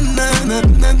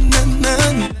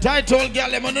 Title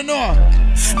girl, I'm gonna know.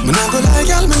 Me not go lie,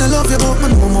 girl, me not love you, but me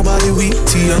know my body weak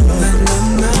to you.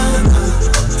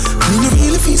 Me no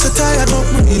really feel so tired, but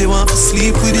me really want to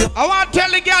sleep with you. I want to tell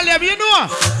the girl, you know.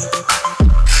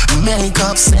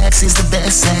 Makeup sex is the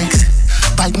best sex.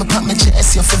 Bite me pop my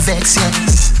chest, you for vex,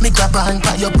 yes. Me grab on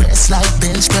by your breast like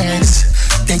bench press.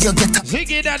 Then you get a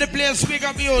Ziggy that the place, speak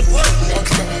up you.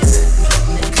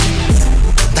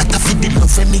 That I feel the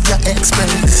love when me your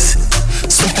express.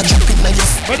 sweat a drip in my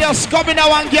face. But just coming out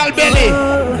one girl belly.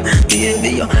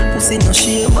 Baby, your pussy no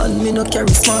shame and me no carry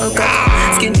small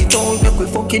cock. Skinny tone, make we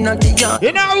fucking at the yard.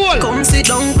 You know what? Come sit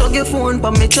down, plug your phone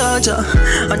pa me charger.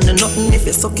 And you nothing if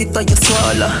you suck it or you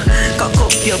swallow. Cock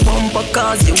up your bumper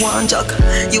cause you want jack.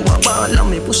 You a ball and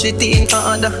me push it in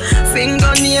harder.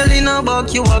 Fingernail in a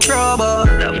back, you a crabber.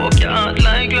 The fuck your heart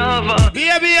like lava.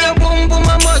 Baby, your boom boom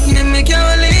a mud, me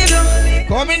can't leave you.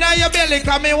 Come in your belly,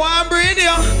 come me want breathe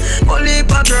you. Only a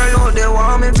girl out they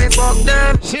want me fi fuck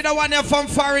them. See the one here from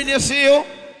foreign, you see you?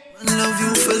 I love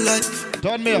you for life.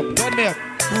 Turn me up, turn me up.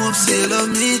 Hope say love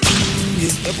me too.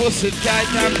 The pussy tight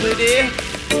and pretty.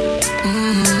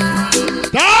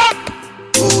 Stop!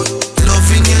 Oh,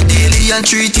 loving you daily and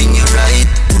treating you right.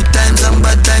 Good times and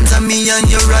bad times and me and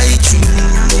you right true.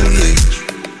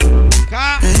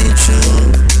 Ain't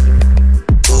true.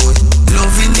 Oh,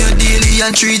 loving you daily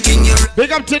and treating you right.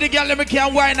 Big up to the girl, let me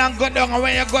can wine and go down. And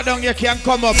when you go down, you can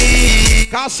come up.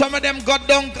 Cause some of them go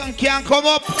down and can't come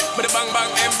up. But the bang bang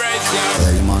embrace,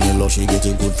 yeah. Hey man, you love she get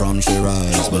it good from she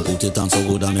rise. But put it on so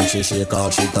good and make she shake all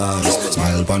she ties.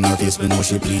 Smile upon her face, me know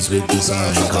she pleased with this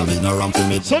eyes. Call me no ramp to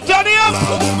me. So turn it up.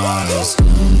 Loud them eyes.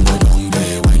 Go down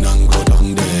there, wine and go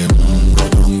down there. Go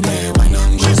down there, wine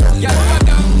and go down there.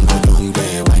 Go down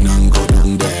there, wine and go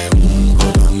down there.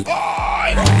 Go down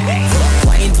there.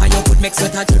 Wine for your good, make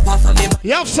sweat drip off of me.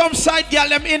 You have some side girl,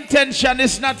 them intention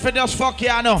is not for just fuck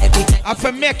you, know. I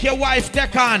for make your wife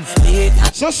take on.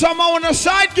 So someone on a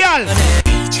side girl.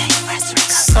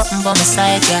 Something by my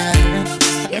side, girl.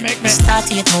 You make me start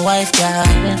to get my wife, girl.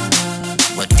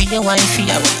 What do you want for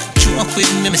you? Joke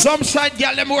with me. Some side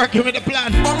girl, them working with the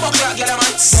plan.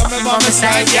 Something by my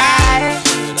side, girl.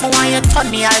 I want you to turn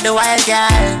me all the while,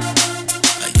 girl.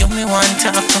 You me want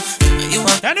to you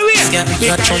want anyway.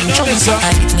 You're trying to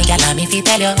I hit me, girl, and if you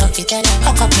tell you,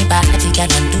 hook up me body,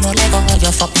 girl, and do no lego.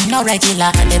 You fuck me no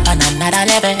regular, they on another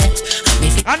level.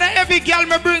 And every girl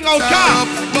me bring out car.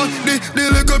 But the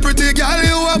little pretty girl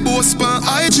you a boss pan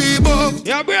IG book.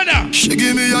 Yeah, brother. She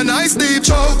give me a nice deep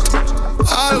choke.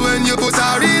 All when you put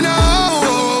her in a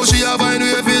oh, she a find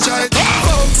way fi try.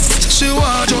 She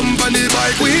want jump on the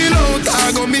bike wheel out.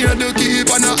 I go me to keep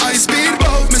on a high speed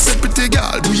boat. Me say pretty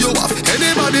girl, do you have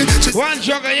anybody? One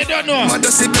sugar, you don't know.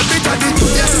 Mother say baby daddy.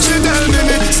 Yeah, she tell me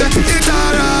say it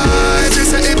alright. She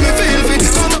say if me feel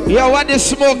fit. Yeah, what they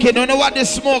smoking? You know what they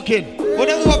smoking? What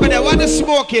they over there? What they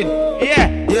smoking? Yeah.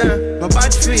 Yeah, my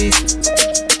bad free.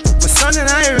 My son and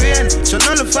I rain. So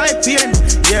nullify pain.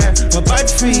 Yeah, my bad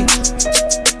free.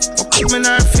 Come in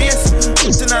our face,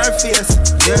 put in our face.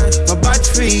 Yeah, my bad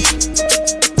free.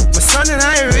 My son and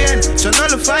I rain. So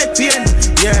nullify pain.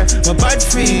 Yeah, my bad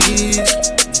free.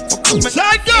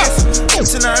 Side go.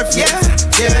 Put in our face.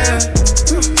 Yeah.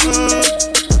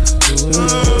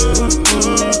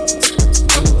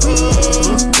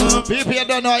 People you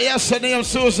don't know, yesterday I'm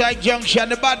Suicide Junction,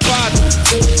 the bad part.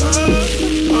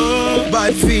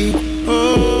 Bad free.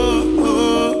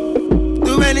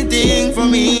 Do anything for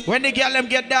me. When the girl them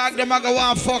get dark, them a go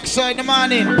want fuck so in the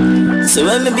morning. So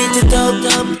when me beat it up.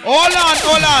 Hold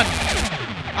on.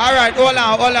 Alright, hold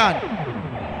on.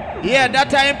 Yeah,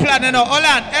 that I ain't planning now. Hold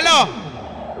on.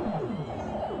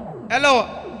 Hello.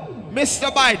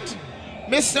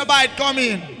 Mr. Bite, come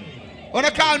in.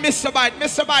 Wanna call Mr. Bite?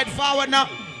 Mr. Bite, forward now.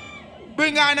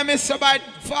 Bring on a Mr. Bite,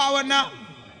 forward now.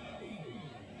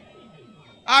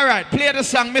 Alright, play the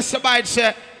song. Mr. Bite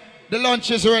said the lunch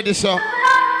is ready, so.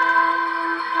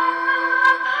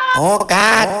 Oh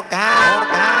God.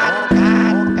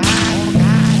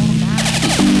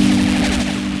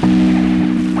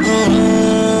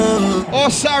 Oh,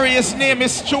 sorry, his name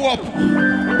is Chew Up.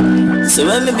 So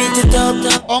when me beat it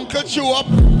up, Uncle Chew Up.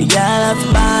 the girl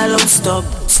have ball out stop.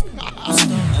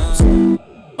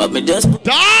 But me just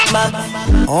back.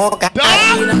 Oh God.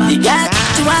 The girl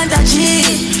to want that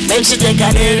shit. Make she take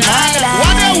a day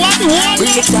What? We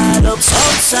lick that up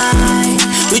outside.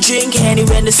 We drink any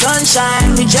when the sun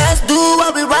shine. We just do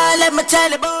what we want. Let me tell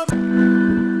you about.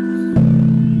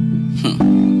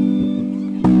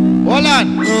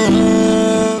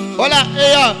 Hold on.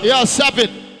 Hey, yo, stop it.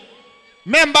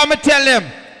 Remember me tell them,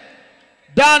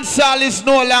 dancehall is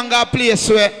no longer a place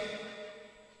where,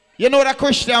 you know the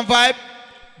Christian vibe?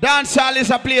 Dancehall is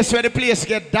a place where the place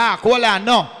get dark. Hold on,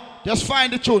 no. Just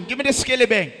find the tune. Give me the skilly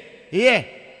bang. Yeah.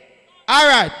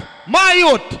 Alright. My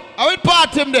youth. I will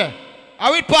part him there.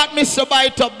 I will part Mr.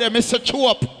 Bite up there, Mr. Chew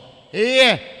Up.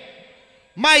 Yeah.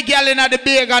 My girl in the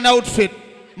bacon outfit.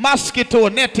 Mosquito,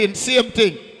 netting, same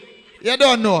thing. You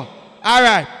don't know.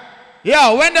 Alright.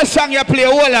 Yo, when the song you play,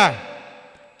 hold on.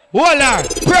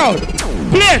 Proud.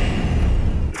 Play.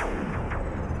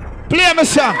 Play my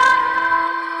song.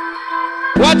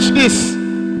 Watch this.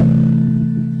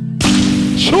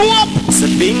 Chew up. It's a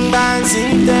bing bang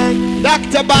zing tag.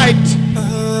 Dr. Bite.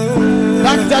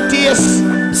 Dr. Taste.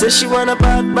 Say she wanna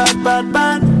bad.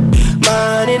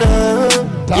 Man, you know.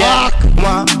 Talk. Yeah.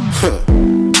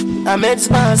 I made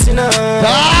space, you know.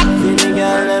 Talk. The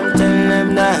girl, I'm telling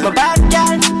them that. My bad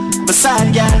girl, my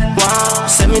sad girl. Wow.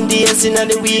 7 days in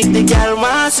the week, the girl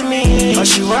wants me. Oh,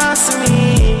 she wants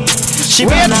me. She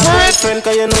want a boyfriend,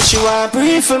 cause you know she want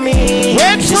breathe for me.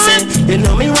 She said, you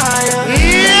know me why.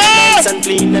 Yeah. And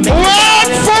clean, let me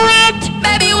wait for it.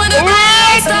 Baby, when the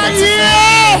rain starts to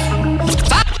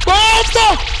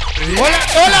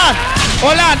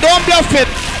Hold on, don't bluff it.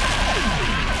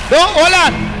 Hold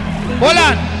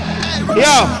on.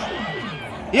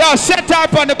 Yo, set her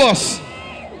up on the bus.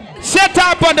 Set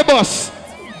her up on the bus.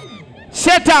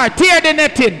 Set her, tear the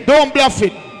netting. Don't bluff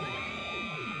it.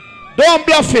 Don't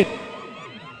bluff it.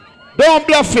 Don't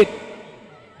bluff it.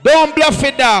 Don't bluff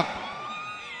it, dog.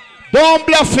 Don't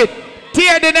bluff it.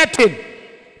 Tear the netting.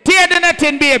 Tear the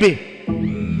netting, baby.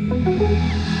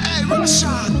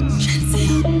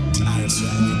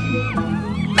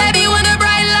 Hey, baby, when the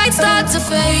bright lights start to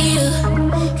fade,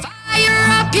 fire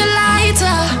up your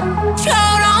lighter,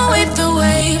 float on with the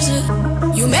waves.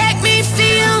 You make me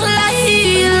feel like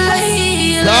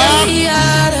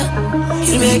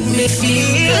you make me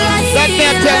feel like. Let me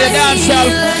tell you, dancehall.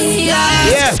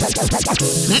 Yeah.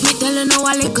 Let me tell you now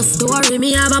a little story.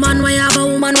 Me have a man, we have a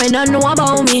woman when don't know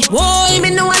about me. Boy, me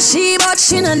know a she, but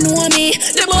she don't know me.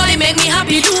 The boy make me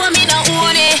happy, do me not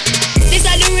own it. This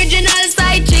is the original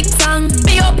side chick song.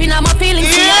 Me up in my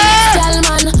feelings, yeah.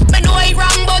 Man. Me know it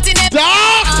wrong, but in it.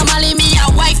 Normally me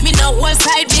a wife, me no whole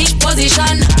side big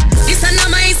position. This is not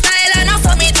my style and not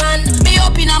for me done. Me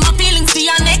up in my feelings for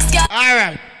your next girl.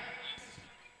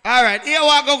 All right, here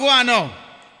what go on now.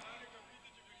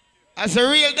 As a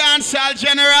real dancehall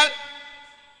general,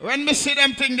 when me see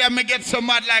them thing there, me get so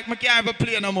mad like me can't even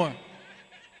play no more.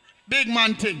 Big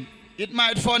man thing. It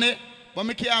might funny, but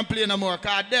me can't play no more.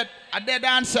 Cause a dead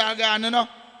dancehall gone, you know.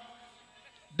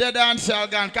 Dead dancehall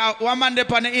gone. Cause one man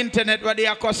up on the internet where they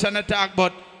are cussing and talk,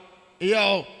 but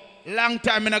yo, long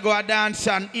time I go a dance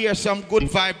and hear some good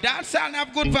vibe. Dancehall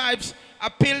have good vibes. A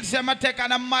pills them I take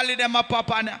and a molly them a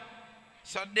pop and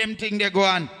so them thing they go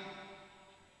on.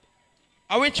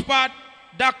 A which part?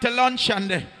 Dr. Luncheon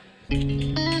there.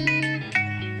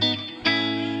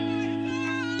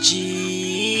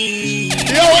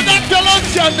 Yo, Dr.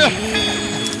 Luncheon there.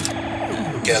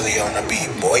 Kelly on the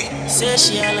beat, boy. Say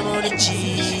she all about the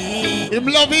G. Him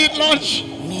love eat lunch.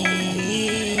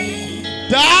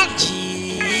 Doc.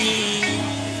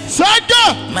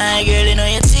 Psycho. My girl, you know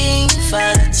you think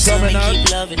fat, so me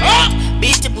keep loving you.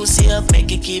 Beat the pussy up,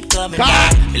 make it keep coming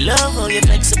back. Love how you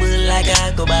flexible like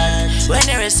a go bad. When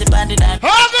you rest upon the dance,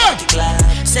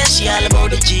 clap. Say she all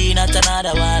about the G, not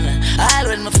another one. All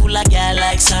when me fool like girl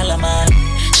like Solomon.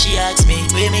 She asks me,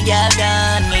 where me girl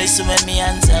gone? Listen when me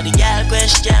answer the girl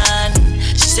question.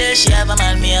 She says she have a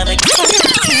man, me have a.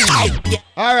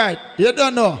 All right, you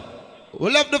don't know. We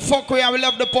love the fuck we and we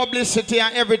love the publicity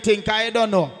and everything, cause you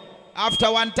don't know.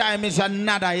 After one time is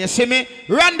another, you see me?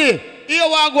 Randy, here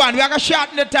we go on. We are going to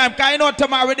shorten the time, because you know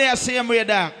tomorrow we're there same way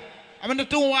there. I mean, the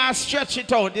two want to stretch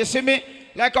it out, you see me?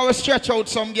 Like I will stretch out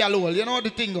some girl hole, you know the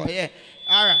thing go, yeah.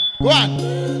 All right, go on.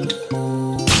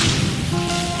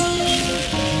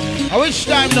 How much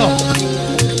time now?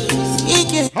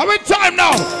 How much time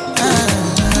now?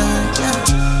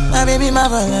 My baby, my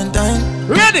Valentine.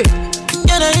 Ready?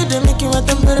 Yeah, now you do make you a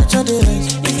temperature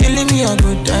rise. If you leave me a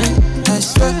good time, I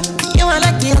swear. You are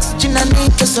like the oxygen I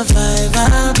need to survive.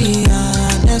 I'll be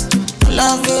honest.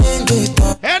 Loving the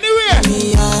top. Anyway,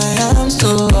 me, I am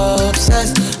so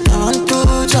obsessed. I want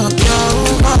to chop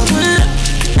your bubble.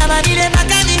 Never did it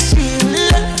back at this feel.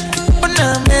 But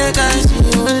now make us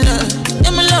feel love.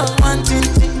 I'm love one thing.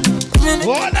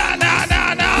 Oh, no.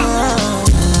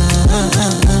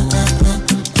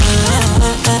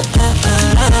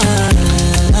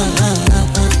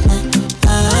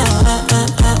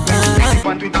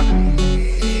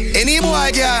 Any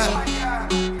boy girl,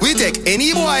 we take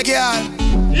any boy girl.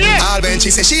 Yeah. All when she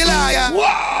say she liar.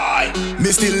 Why?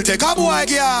 Me still take a boy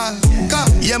girl.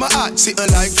 Yeah, my heart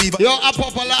sitting like fever. Yo, I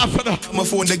pop a laugh for that. My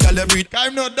phone the girl they breathe.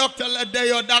 I'm no doctor let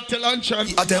day or Dr. Luncheon.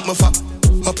 I take my fuck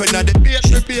up in the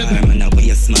beat. I'm a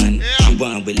waste man. Yeah. She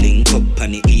want we link up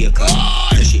on the ear car.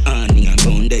 So she on me and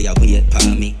down there wait for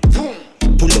me.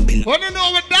 Pull up in. Wanna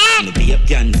know what that? Me be a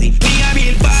Beyonce. Me a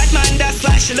real bad man, that's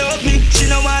why she love me. She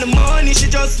don't want the money, she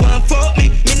just want fuck me.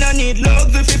 Me no need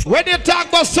love if. When you talk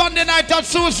about Sunday night at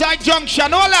Suicide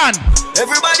Junction, hold on.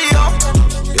 Everybody up.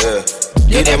 Yeah.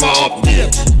 Give them an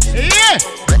update. Yeah.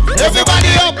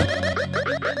 Everybody up.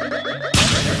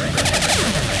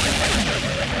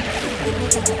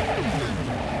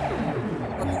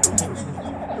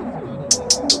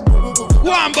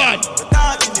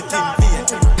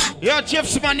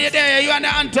 man, you're there, you and the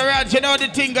entourage, you know the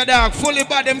thing, dog. Fully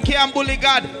bad, them can't bully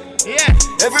God. Yeah.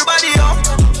 Everybody up.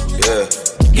 Yeah.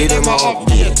 Give them a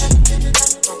update.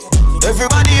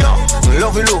 Everybody up.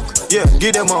 Love you look. Yeah,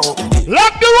 give them a update.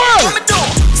 Lock the world.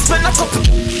 Spend a couple.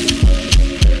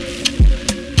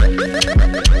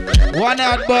 One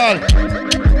out ball.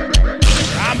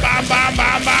 Bam, bam, bam,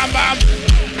 bam, bam, bam.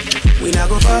 We not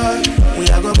go far, we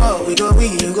not go far, we go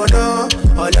know.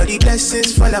 All of the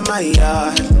blessings fall on my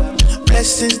yard.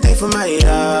 Blessings stay for my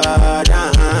yard,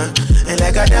 And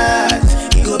like a that,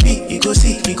 you go be, you go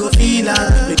see, you go feel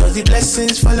because the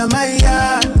blessings fall on my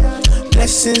yard.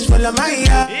 Blessings fall on my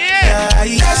yard. Yeah.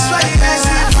 That's why I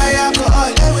my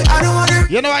alcohol. I don't wanna.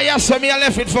 You know what? Yes, so me I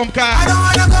left it from car. I don't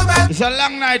wanna go back. It's a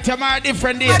long night, tomorrow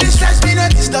different day. But distress me, not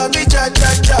disturb me, cha.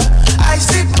 I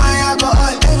sip my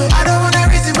alcohol. I don't wanna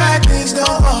reason bad things no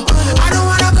more. I don't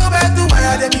wanna go back to where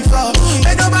I did before.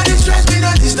 Ain't nobody stress me,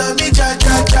 not disturb me, cha.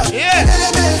 Yeah.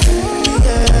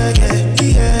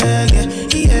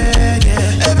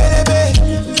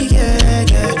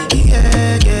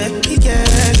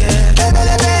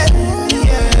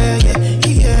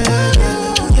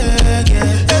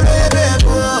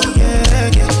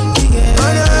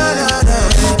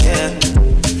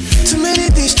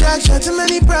 Too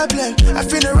many problems. I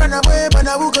feel to run away, but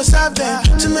I will go solve them.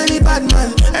 Too many bad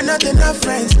men and not enough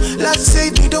friends. Love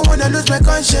save me, don't wanna lose my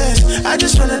conscience. I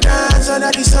just wanna dance under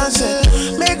the sunset.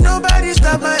 Make nobody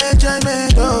stop my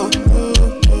enjoyment. Oh, no.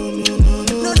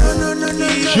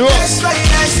 Sure. That's why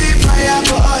I sip my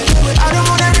alcohol. I don't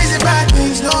wanna reason bad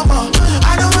things no more.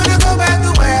 I don't wanna go back to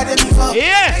where I did before.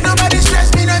 Yeah. Make nobody stress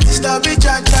me, not disturb me,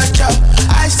 cha.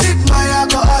 I sip my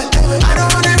alcohol. I don't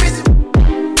wanna reason.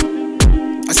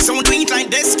 Some do it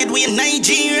like this, kid, we in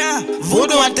Nigeria.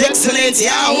 Voodoo and excellence,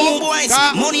 yeah, homeboys.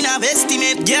 Money now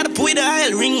estimate, get up with the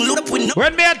oil ring, load up with no.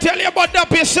 When me I tell you about that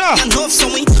piece, sir. And hope so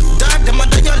we dark them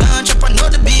under your lunch up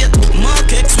another beat.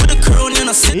 Mark X with a crown, you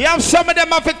know. You have some of them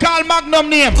have to call Magnum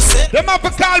name. Them have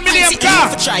to call me name,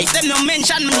 car. Them no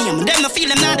mention my name, them no feel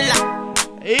them not a lot.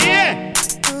 Yeah.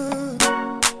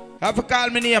 Have to call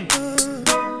me name.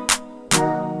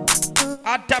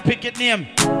 Hot topic it name.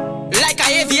 Like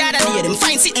I every other day, them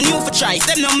find something new for try.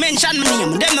 Them no mention my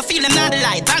name, them no feel them not the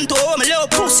light. And to home, a little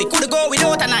pussy coulda go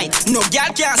without a night. No girl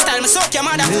can't style me, suck your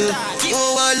mother.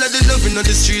 Oh, all of the loving on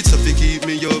the streets, so they keep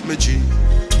me up my G.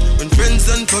 When friends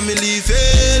and family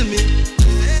fail me.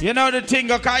 You know the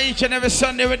thing, okay, each and every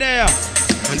Sunday we're there.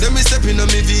 And then me stepping on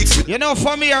me Vicks. You know,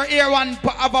 for me, here one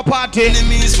have a party.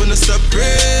 Enemies wanna stop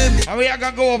praying me. And we are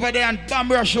gonna go over there and bomb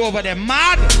rush over there,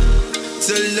 mad.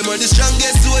 Tell them are the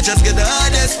strongest soldiers get the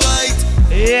hardest fight.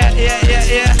 Yeah.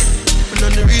 And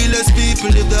on the realest people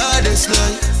live the hardest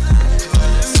life.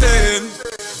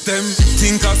 Them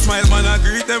think I smile, man, I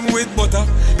greet them with butter.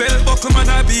 Bell buckle,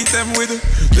 man, I beat them with.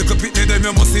 Look up at me, them,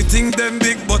 you must think them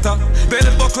big butter. Bell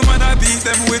buckle, man, I beat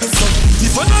them with. So,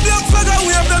 if I know the flag,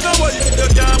 we have done away.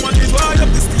 The jam on the bar, up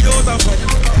the studios and fire.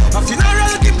 I feel I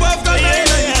really keep off the night.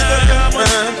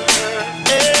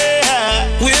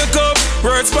 Wake up,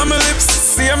 words from my lips,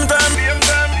 same time.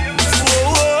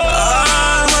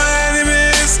 All my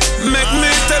enemies make me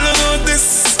tell you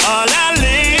this. All I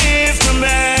live to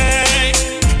make.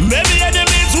 Maybe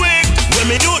enemies weak when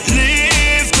me don't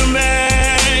live to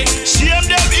make. Shame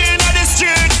them in the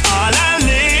street. All I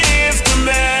live to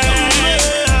make.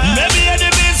 Maybe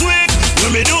enemies weak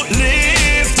when me don't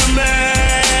live to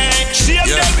make. Shame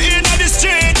them in the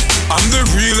street. I'm the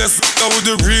realest, with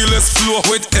the realest flow.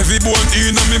 With every bone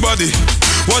in my body.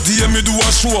 What do you me do a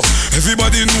show?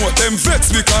 Everybody know them vex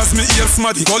because me ear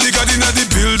smaddy. Colleague inna the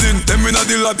building, them inna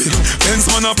the lobby. Benz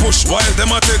man a push while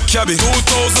them a take cabby.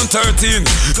 2013,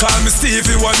 call me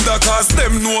Stevie Wonder cause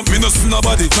them know me no see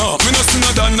nobody. No, me no see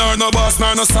no Dan nor no boss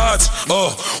nor no sarge.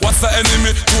 Oh, what's the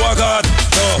enemy to a God?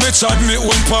 Oh, me chat me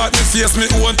own part, me face me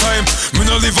own time. Me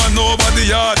no live on nobody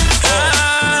yard.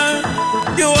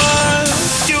 Oh, you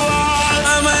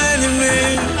are my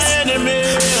enemy.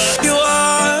 You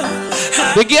are.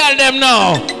 The girl them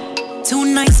now. Too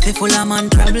nice, people are man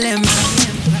problem.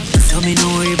 So me no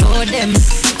worry about them.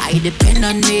 I depend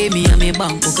on me and me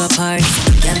bank book apart.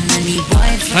 Girl I need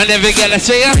boyfriend. And every girl I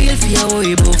say ya. Real for your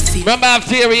worry about fee. Remember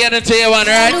after here we had to tell you one,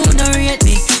 right? Don't rate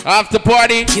me. After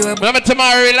party. Remember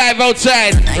tomorrow we live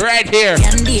outside. Right here.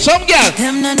 Some girl.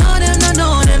 Them no know, them no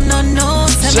know, them no know.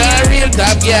 So a real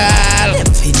top girl.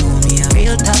 Them fi know me a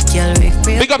real top girl.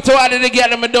 Big up to all of the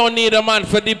girl and me don't need a man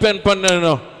for depend on them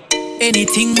no.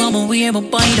 Anything mama we ever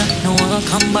buy that. No one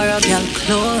come borrow girl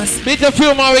clothes. Bit a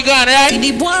few more we gone, right?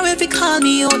 The boy if he call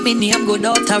me out, me name go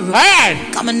out a road.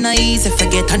 Alright. Come on, no easy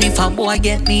forget. And if a boy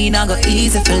get me, now go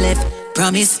easy for left.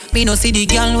 Promise, me no see the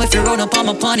girl if you run up on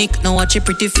my panic. Now watch your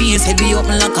pretty face, head be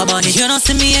open like a bunny. You don't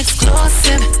see me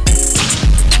exclusive.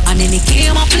 And any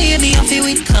game I play, me off it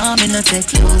with calm and not take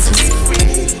losses.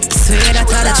 Swear that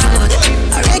all the truth.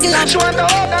 A regular. She want a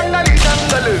hug and a little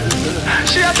bungalow.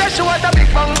 She a say she want a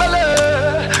big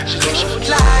bungalow. She say she would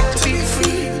like to be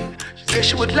free. She say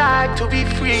she would like to be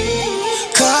free.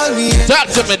 Call me. Talk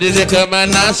to me, did you come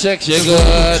and not sex you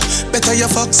good? Better you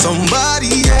fuck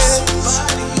somebody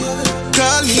else.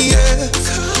 Call me, yeah.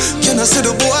 Can I say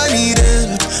the boy need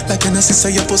help? Like can I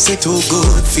say your pussy too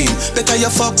good feel? Better you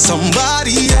fuck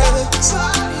somebody else.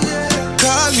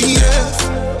 Call me, yeah.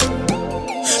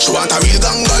 She want a real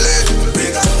gangale.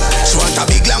 She want a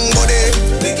big long body.